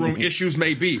locker room issues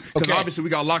may be. Because obviously we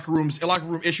got locker room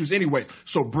issues anyways.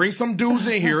 So bring some dudes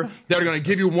in here that are going to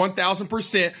give you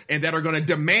 1,000% and that are going to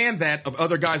demand that of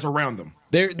other guys around them.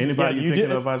 Anybody you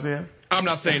thinking of, Isaiah? I'm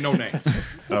not saying no names.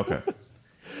 Okay.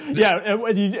 Yeah,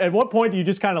 at what point do you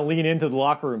just kind of lean into the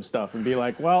locker room stuff and be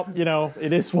like, well,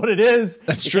 it is what it is.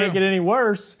 That's it true. Can't get any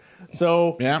worse.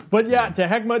 So, but to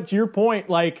Heckma, to your point,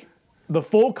 like the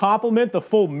full complement, the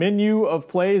full menu of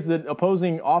plays that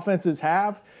opposing offenses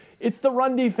have, it's the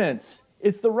run defense.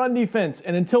 It's the run defense.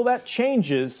 And until that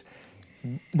changes,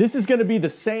 this is going to be the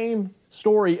same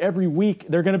story every week.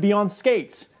 They're going to be on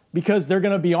skates because they're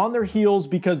going to be on their heels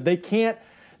because they can't.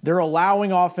 They're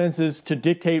allowing offenses to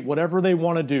dictate whatever they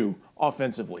want to do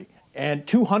offensively. And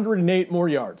 208 more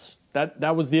yards.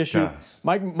 That was the issue. Yes.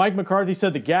 Mike McCarthy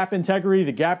said the gap integrity,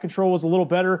 the gap control was a little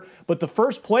better, but the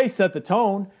first play set the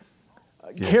tone.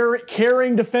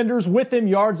 Carrying defenders with him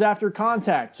yards after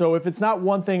contact. So if it's not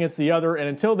one thing, it's the other. And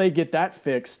until they get that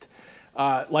fixed,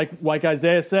 like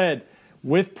Isaiah said,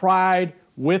 with pride,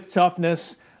 with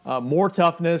toughness, more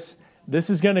toughness, this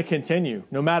is going to continue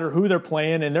no matter who they're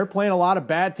playing. And they're playing a lot of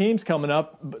bad teams coming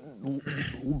up,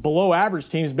 below average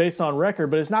teams based on record,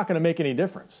 but it's not going to make any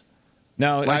difference.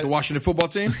 No, like the Washington football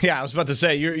team? Yeah, I was about to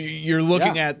say, you're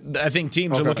looking at, I think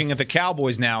teams are looking at the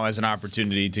Cowboys now as an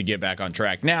opportunity to get back on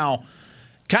track. Now,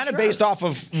 kind of based off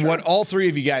of what all three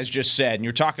of you guys just said, and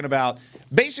you're talking about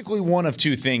basically one of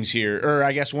two things here, or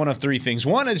I guess one of three things.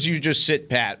 One is you just sit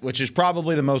pat, which is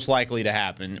probably the most likely to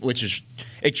happen, which is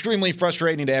extremely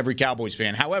frustrating to every Cowboys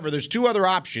fan. However, there's two other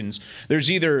options.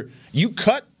 There's either you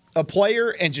cut a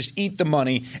player and just eat the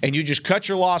money, and you just cut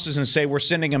your losses and say we're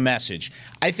sending a message.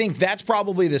 I think that's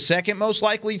probably the second most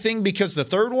likely thing, because the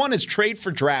third one is trade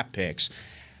for draft picks.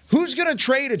 Who's going to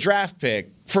trade a draft pick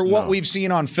for what we've seen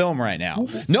on film right now?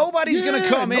 Nobody's going to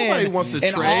come in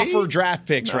and offer draft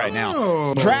picks right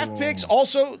now. Draft picks,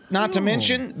 also, not to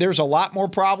mention, there's a lot more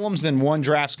problems than one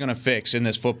draft's going to fix in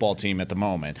this football team at the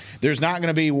moment. There's not going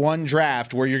to be one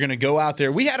draft where you're going to go out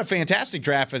there. We had a fantastic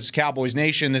draft as Cowboys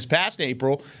Nation this past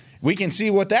April. we can see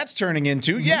what that's turning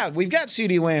into. Mm-hmm. Yeah, we've got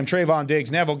CeeDee Lamb, Trayvon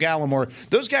Diggs, Neville Gallimore.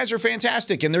 Those guys are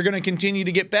fantastic, and they're going to continue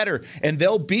to get better, and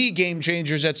they'll be game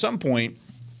changers at some point.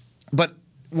 But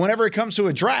whenever it comes to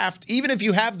a draft, even if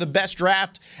you have the best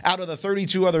draft out of the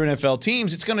 32 other NFL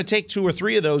teams, it's going to take 2 or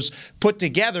 3 of those put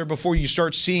together before you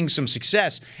start seeing some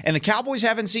success. And the Cowboys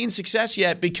haven't seen success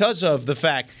yet because of the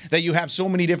fact that you have so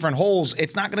many different holes.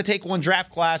 It's not going to take one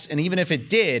draft class, and even if it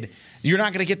did, you're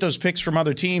not going to get those picks from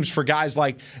other teams for guys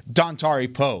like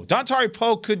Dontari Poe. Dontari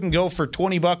Poe couldn't go for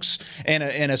 $20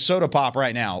 and a soda pop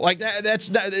right now. Like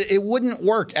it wouldn't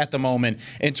work at the moment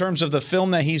in terms of the film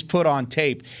that he's put on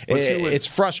tape. It's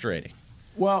frustrating.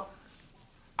 Well,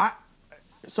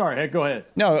 sorry, go ahead.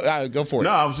 No, go for it.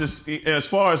 No, I was just as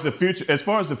far as the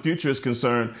future is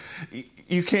concerned.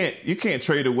 You can't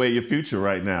trade away your future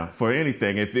right now for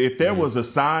anything. If there was a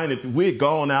sign, if we had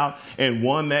gone out and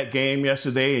won that game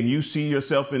yesterday, and you see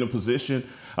yourself in a position,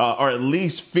 or at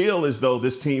least feel as though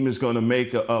this team is going to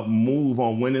make a move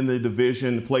on winning the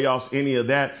division, the playoffs, any of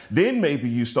that, then maybe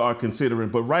you start considering.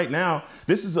 But right now,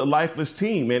 this is a lifeless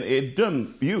team, and it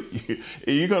doesn't.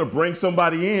 You're going to bring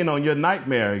somebody in on your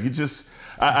nightmare.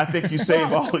 I think you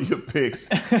save all of your picks.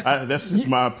 That's just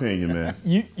my opinion,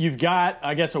 man. You've got,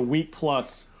 I guess, a week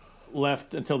plus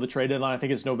left until the trade deadline. I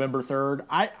think it's November 3rd.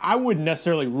 I wouldn't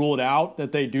necessarily rule it out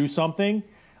that they do something.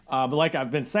 But like I've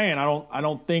been saying, I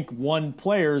don't think one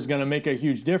player is going to make a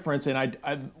huge difference. And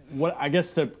I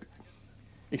guess to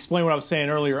explain what I was saying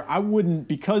earlier, I wouldn't,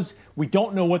 because we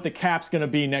don't know what the cap's going to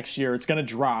be next year. It's going to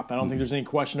drop. I don't think there's any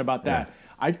question about that.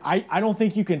 Yeah. I don't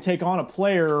think you can take on a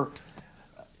player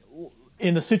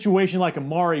in the situation like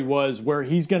Amari was, where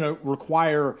he's going to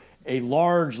require a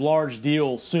large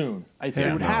deal soon. It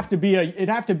would have to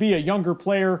be a younger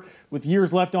player with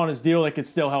years left on his deal that could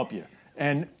still help you.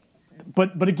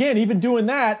 But again, even doing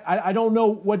that, I don't know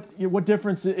what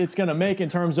difference it's going to make in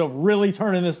terms of really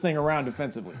turning this thing around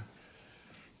defensively.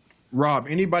 Rob,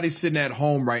 anybody sitting at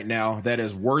home right now that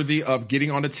is worthy of getting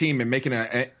on the team and making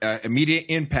an immediate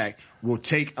impact will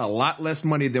take a lot less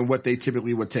money than what they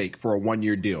typically would take for a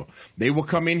one-year deal. They will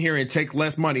come in here and take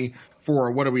less money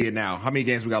for, what are we in now? How many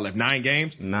games we got left? 9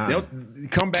 games? 9. They'll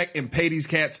come back and pay these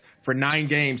cats for 9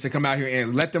 games to come out here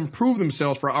and let them prove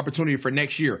themselves for an opportunity for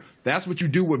next year. That's what you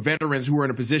do with veterans who are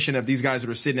in a position of these guys that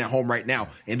are sitting at home right now.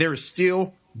 And there is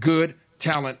still good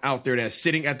talent out there that's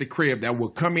sitting at the crib that will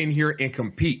come in here and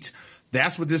compete.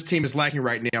 That's what this team is lacking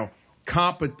right now.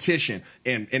 Competition.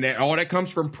 And that, all that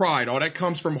comes from pride. All that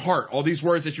comes from heart. All these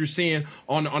words that you're seeing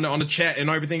on the chat and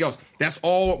everything else. That's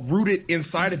all rooted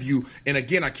inside of you. And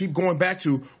again, I keep going back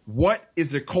to, what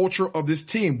is the culture of this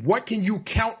team? What can you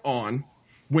count on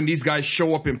when these guys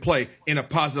show up and play in a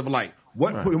positive light?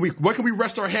 What can we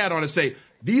rest our hat on and say,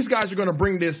 these guys are going to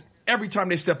bring this every time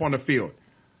they step on the field?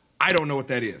 I don't know what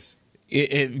that is.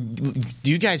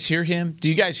 Do you guys hear him? Do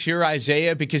you guys hear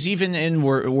Isaiah? Because even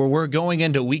where we're going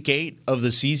into week 8 of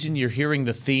the season, you're hearing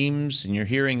the themes and you're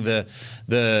hearing the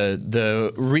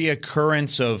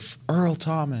reoccurrence of Earl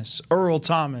Thomas.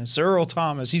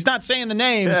 He's not saying the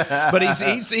name, but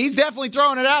he's definitely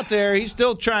throwing it out there. He's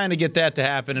still trying to get that to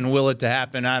happen and will it to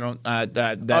happen.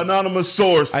 Anonymous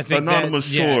source. I think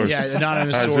anonymous source. Yeah,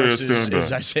 anonymous source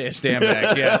is Isaiah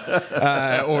Stanback.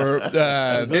 Yeah,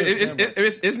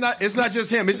 It's not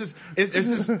just him. It's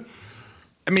just.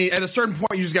 I mean, at a certain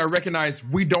point, you just got to recognize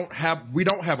we don't have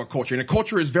a culture, and a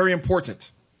culture is very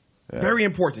important. Yeah. Very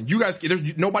important. You guys,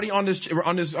 there's nobody on this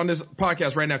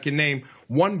podcast right now can name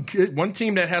one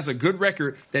team that has a good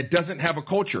record that doesn't have a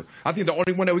culture. I think the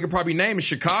only one that we could probably name is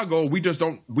Chicago. We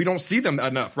don't see them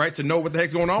enough, right, to know what the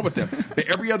heck's going on with them. But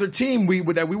every other team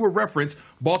that we would reference,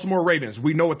 Baltimore Ravens,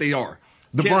 we know what they are.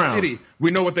 The Kansas Browns. City,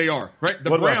 we know what they are, right? The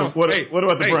Browns. What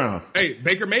about the Browns? Hey,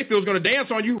 Baker Mayfield's going to dance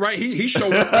on you, right? He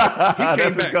showed up. He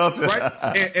came back,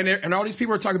 right? And all these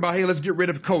people are talking about, hey, let's get rid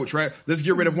of coach, right? Let's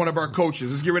get rid of one of our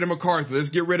coaches. Let's get rid of McCarthy. Let's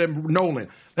get rid of Nolan.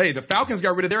 Hey, the Falcons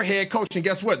got rid of their head coach, and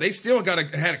guess what? They still had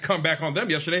a comeback on them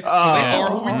yesterday. So they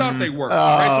are who we thought they were.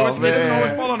 Right? So it doesn't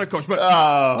always fall on the coach.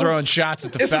 But throwing shots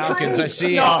at the Falcons, I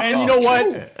see. And you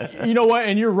know what?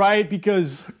 And you're right,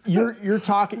 because you're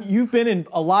talking. You've been in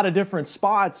a lot of different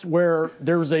spots where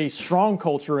there's a strong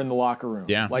culture in the locker room.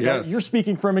 Yeah. You're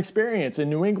speaking from experience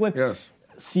in New England. Yes.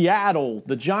 Seattle,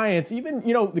 the Giants, even,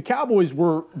 the Cowboys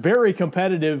were very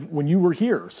competitive when you were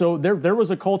here. So there was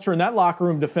a culture in that locker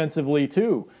room defensively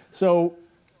too. So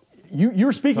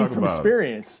you're speaking from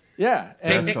experience. Yeah.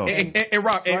 And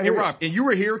Rob, and you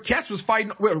were here. Cats was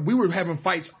fighting. We were having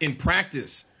fights in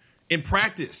practice. in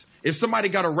practice. If somebody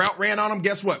got a route ran on them,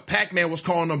 guess what? Pac-Man was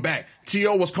calling them back.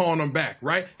 T.O. was calling them back,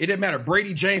 right? It didn't matter.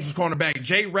 Brady James was calling them back.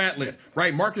 Jay Ratliff,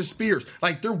 right? Marcus Spears.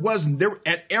 Like there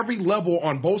at every level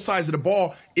on both sides of the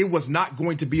ball, it was not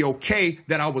going to be okay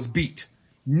that I was beat.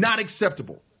 Not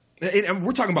acceptable. And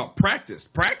we're talking about practice.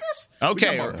 Practice? Okay. We're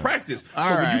talking about practice. All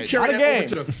so right. when you carry that over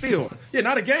to the field,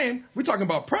 not a game. We're talking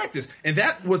about practice. And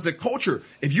that was the culture.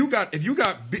 If you got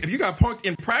punked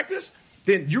in practice,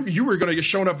 then you were going to get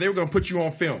shown up. They were going to put you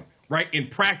on film, right? In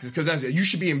practice, because you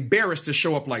should be embarrassed to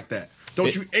show up like that.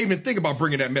 Don't you even think about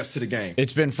bringing that mess to the game.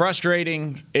 It's been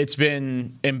frustrating. It's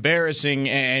been embarrassing,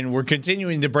 and we're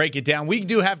continuing to break it down. We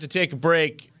do have to take a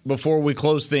break before we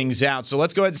close things out. So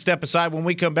let's go ahead and step aside. When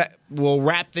we come back, we'll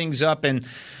wrap things up and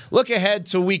look ahead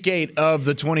to Week 8 of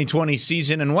the 2020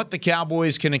 season and what the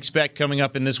Cowboys can expect coming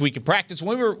up in this week of practice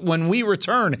when we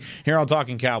return here on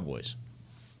Talking Cowboys.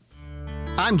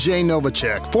 I'm Jay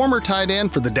Novacek, former tight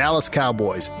end for the Dallas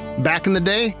Cowboys. Back in the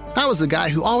day, I was the guy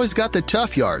who always got the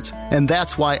tough yards, and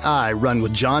that's why I run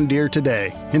with John Deere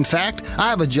today. In fact, I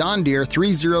have a John Deere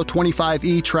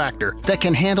 3025E tractor that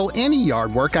can handle any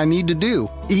yard work I need to do,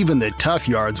 even the tough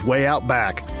yards way out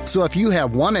back. So if you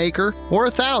have 1 acre or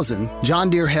 1,000, John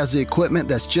Deere has the equipment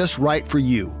that's just right for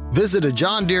you. Visit a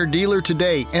John Deere dealer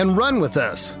today and run with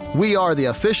us. We are the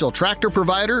official tractor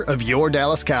provider of your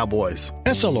Dallas Cowboys.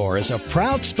 Essilor is a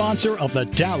proud sponsor of the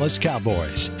Dallas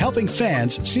Cowboys, helping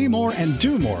fans see more and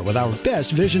do more with our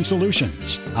best vision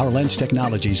solutions. Our lens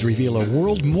technologies reveal a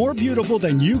world more beautiful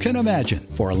than you can imagine.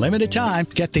 For a limited time,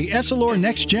 get the Essilor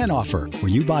Next Gen offer.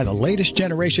 When you buy the latest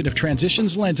generation of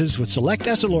Transitions lenses with select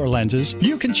Essilor lenses,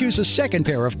 you can choose a second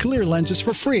pair of clear lenses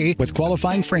for free with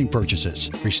qualifying frame purchases.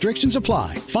 Restrictions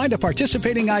apply. Find a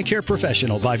participating eye care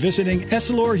professional by visiting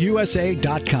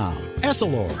EssilorUSA.com.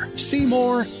 Essilor. See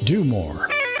more, do more.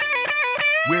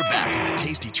 We're back with a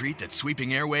tasty treat that's sweeping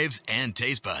airwaves and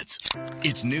taste buds.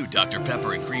 It's new Dr.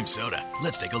 Pepper and Cream Soda.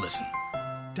 Let's take a listen.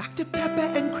 Dr.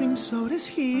 Pepper and Cream Soda's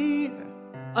here.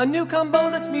 A new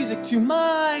combo that's music to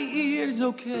my ears,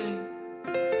 okay.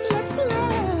 Let's play.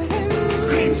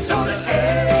 Cream Soda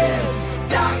and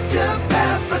Dr.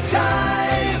 Pepper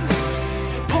time.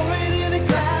 Pour it in a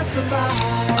glass of ice.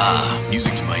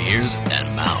 Music to my ears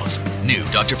and mouth. New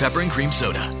Dr. Pepper and Cream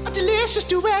Soda. A delicious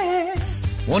duet.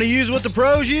 Want to use what the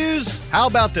pros use? How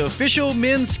about the official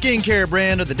men's skincare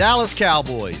brand of the Dallas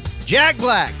Cowboys, Jack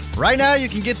Black? Right now, you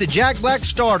can get the Jack Black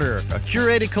Starter, a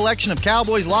curated collection of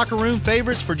Cowboys locker room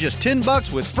favorites for just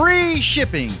 $10 with free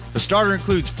shipping. The starter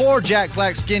includes 4 Jack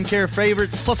Black skincare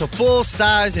favorites, plus a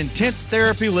full-sized intense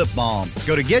therapy lip balm.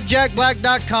 Go to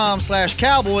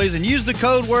getjackblack.com/Cowboys and use the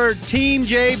code word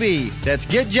TEAMJB. That's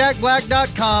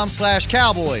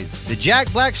getjackblack.com/Cowboys. The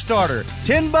Jack Black Starter,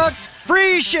 $10,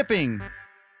 free shipping.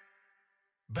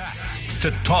 Back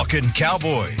to Talking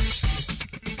Cowboys.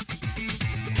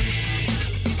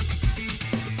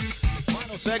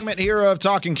 Final segment here of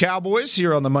Talking Cowboys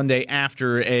here on the Monday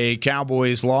after a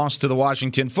Cowboys loss to the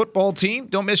Washington football team.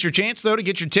 Don't miss your chance, though, to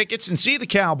get your tickets and see the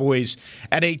Cowboys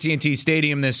at AT&T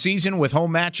Stadium this season with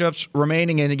home matchups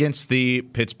remaining in against the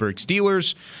Pittsburgh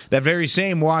Steelers, that very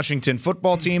same Washington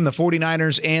football team, the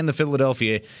 49ers, and the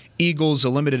Philadelphia Eagles. A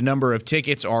limited number of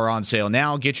tickets are on sale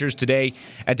now. Get yours today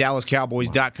at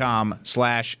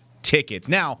DallasCowboys.com/tickets.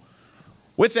 Now,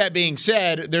 with that being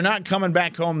said, they're not coming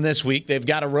back home this week. They've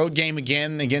got a road game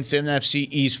again against NFC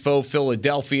East foe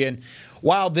Philadelphia. And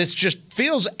while this just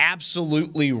feels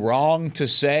absolutely wrong to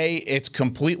say, it's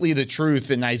completely the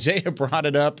truth. And Isaiah brought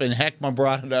it up and Heckma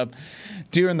brought it up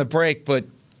during the break. But,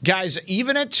 guys,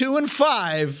 even at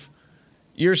 2-5,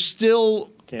 you're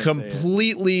still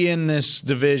completely in this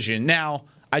division. Now,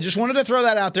 I just wanted to throw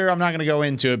that out there. I'm not going to go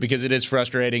into it because it is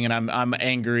frustrating and I'm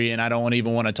angry and I don't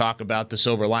even want to talk about the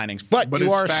silver linings. But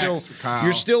you are facts, still Kyle.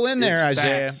 You're still in there, it's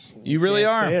Isaiah. Facts. You really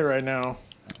are. Say it right now.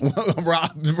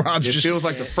 Rob's it just feels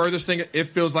like the furthest thing. It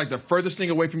feels like the furthest thing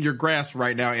away from your grasp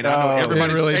right now, and I know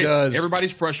everybody really does.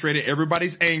 Everybody's frustrated.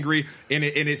 Everybody's angry, and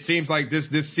it seems like this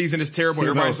season is terrible.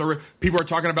 People are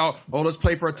talking about, let's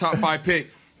play for a top 5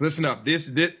 pick. Listen up, this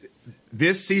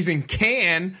season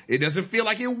it doesn't feel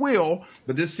like it will,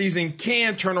 but this season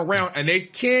can turn around and they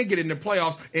can get in the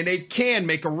playoffs and they can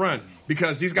make a run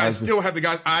because these guys still have the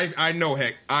guys. I know,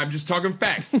 heck, I'm just talking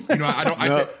facts.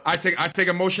 I take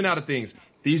emotion out of things.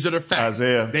 These are the facts.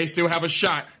 Isaiah. They still have a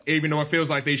shot, even though it feels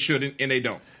like they shouldn't, and they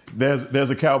don't. There's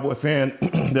a Cowboy fan.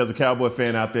 There's a Cowboy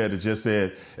fan out there that just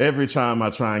said, every time I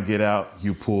try and get out,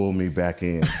 you pull me back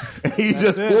in. He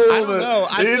just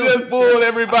pulled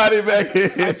everybody back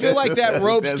in. I feel like that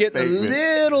rope's getting a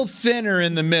little thinner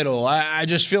in the middle. I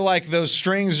just feel like those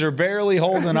strings are barely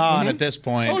holding on at this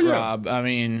point, Rob. I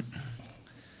mean,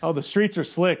 Oh, the streets are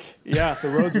slick. Yeah, the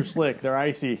roads are slick. They're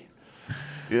icy.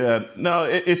 Yeah, no,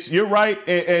 you're right,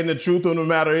 and the truth of the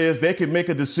matter is they could make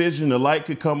a decision, the light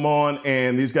could come on,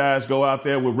 and these guys go out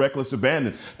there with reckless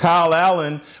abandon. Kyle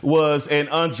Allen was an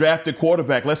undrafted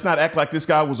quarterback. Let's not act like this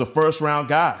guy was a first-round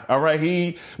guy, all right?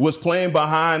 He was playing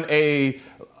behind a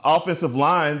offensive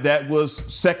line that was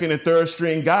second and third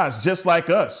string guys, just like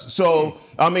us. So,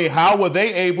 I mean, how were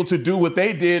they able to do what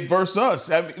they did versus us?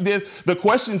 I mean, the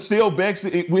question still begs,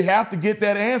 we have to get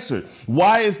that answered.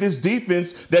 Why is this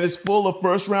defense that is full of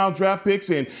first-round draft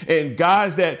picks and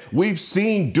guys that we've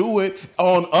seen do it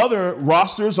on other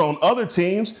rosters, on other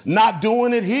teams, not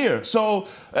doing it here? So,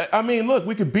 I mean, look,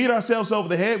 we could beat ourselves over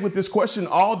the head with this question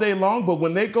all day long, but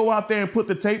when they go out there and put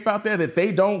the tape out there that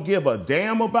they don't give a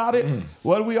damn about it,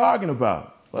 what are we arguing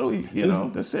about? What are we,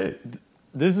 that's it.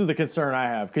 This is the concern I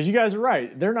have, because you guys are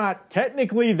right. They're not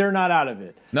out of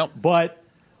it. Nope. But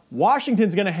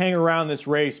Washington's going to hang around this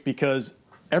race because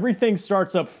everything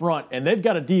starts up front, and they've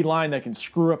got a D-line that can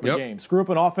screw up a game, screw up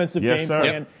an offensive game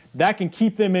plan that can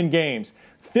keep them in games.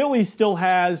 Philly still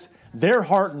has their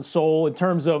heart and soul in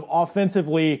terms of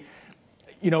offensively.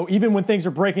 Even when things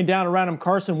are breaking down around them,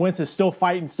 Carson Wentz is still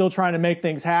fighting, still trying to make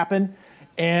things happen.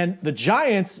 And the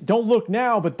Giants don't look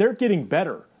now, but they're getting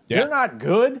better. Yeah. They're not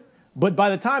good. But by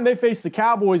the time they face the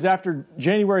Cowboys after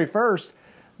January 1st,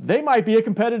 they might be a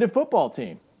competitive football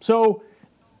team. So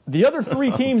the other three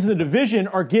teams in the division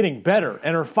are getting better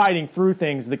and are fighting through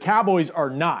things. The Cowboys are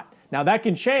not. Now, that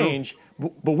can change,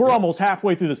 but we're almost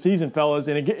halfway through the season, fellas,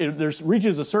 and there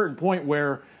reaches a certain point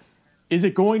where is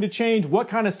it going to change? What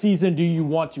kind of season do you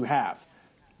want to have?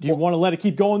 Do you want to let it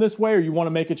keep going this way, or you want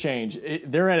to make a change?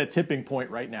 They're at a tipping point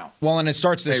right now. Well, and it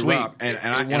starts this week. Rob, and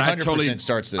I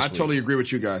totally agree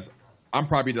with you guys. I'm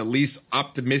probably the least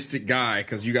optimistic guy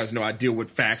because you guys know I deal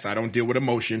with facts. I don't deal with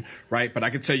emotion, right? But I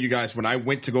can tell you guys, when I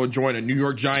went to go join a New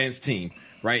York Giants team,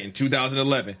 right, in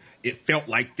 2011, it felt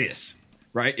like this,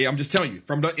 right? I'm just telling you,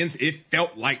 it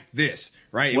felt like this,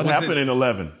 right? What happened in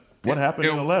 11? What happened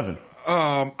in 11?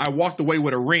 I walked away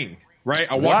with a ring. Right,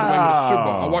 I walked away with a Super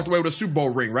Bowl. I walked away with a Super Bowl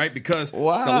ring, right? Because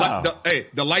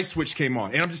the light switch came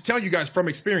on, and I'm just telling you guys from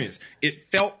experience, it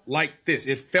felt like this.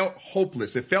 It felt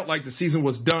hopeless. It felt like the season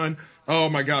was done. Oh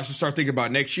my gosh! You start thinking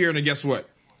about next year, and then guess what?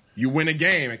 You win a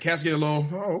game, and cats get a little.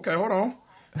 Oh, okay, hold on.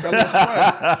 Got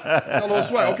a little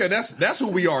sweat. Okay, that's who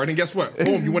we are. And then guess what?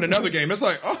 Boom, you win another game. It's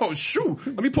like, oh, shoot.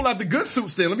 Let me pull out the good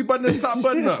suits then. Let me button this top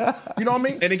button up. You know what I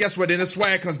mean? And then guess what? Then the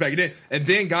swag comes back. And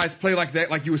then guys play like that,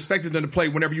 like you expected them to play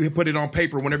whenever you put it on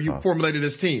paper, whenever you formulated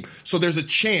this team. So there's a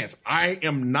chance. I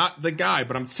am not the guy,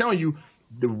 but I'm telling you,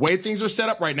 the way things are set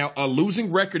up right now, a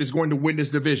losing record is going to win this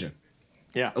division.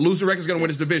 Yeah. A losing record is going to win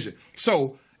this division.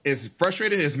 So as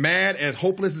frustrated, as mad, as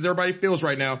hopeless as everybody feels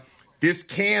right now, this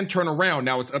can turn around.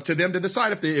 Now, it's up to them to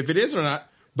decide if it is or not,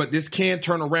 but this can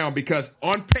turn around because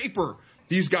on paper,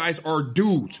 these guys are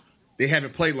dudes. They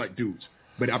haven't played like dudes.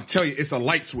 But I'm telling you, it's a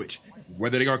light switch.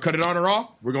 Whether they're going to cut it on or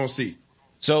off, we're going to see.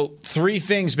 So 3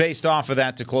 things based off of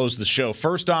that to close the show.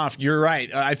 First off, you're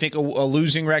right. I think a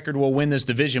losing record will win this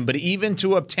division. But even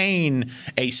to obtain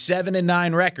a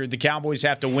 7-9 record, the Cowboys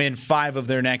have to win 5 of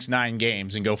their next 9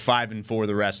 games and go 5-4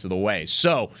 the rest of the way.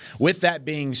 So with that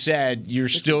being said, you're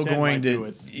still going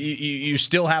to you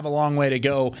still have a long way to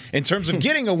go in terms of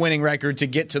getting a winning record to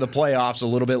get to the playoffs a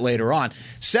little bit later on.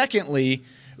 Secondly,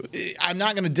 I'm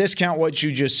not going to discount what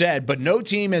you just said, but no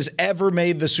team has ever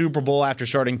made the Super Bowl after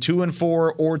starting 2-4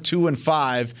 or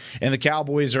 2-5, and the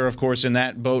Cowboys are, of course, in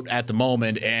that boat at the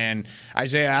moment. And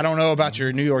Isaiah, I don't know about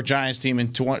your New York Giants team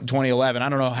in 2011. I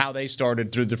don't know how they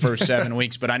started through the first 7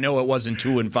 weeks, but I know it wasn't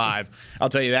 2-5. I'll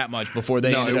tell you that much before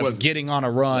they ended up getting on a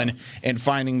run and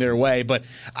finding their way. But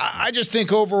I just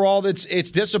think overall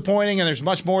it's disappointing, and there's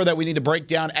much more that we need to break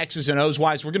down X's and O's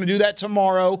wise. We're going to do that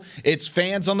tomorrow. It's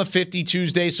Fans on the 50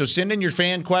 Tuesday. So send in your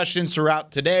fan questions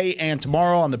throughout today and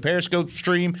tomorrow on the Periscope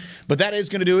stream. But that is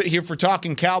going to do it here for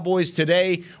Talking Cowboys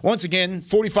today. Once again,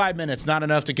 45 minutes, not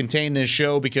enough to contain this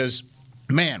show because,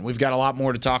 man, we've got a lot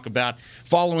more to talk about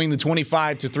following the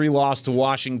 25-3 loss to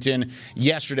Washington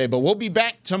yesterday. But we'll be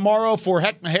back tomorrow for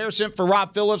Heckma Harrison, for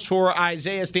Rob Phillips, for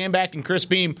Isaiah Stanback, and Chris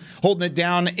Beam holding it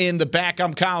down in the back.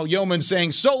 I'm Kyle Yeoman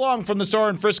saying so long from the Star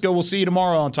in Frisco. We'll see you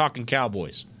tomorrow on Talking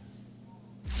Cowboys.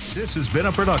 This has been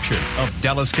a production of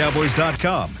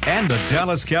DallasCowboys.com and the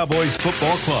Dallas Cowboys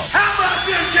Football Club. How about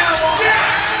this, Cowboys?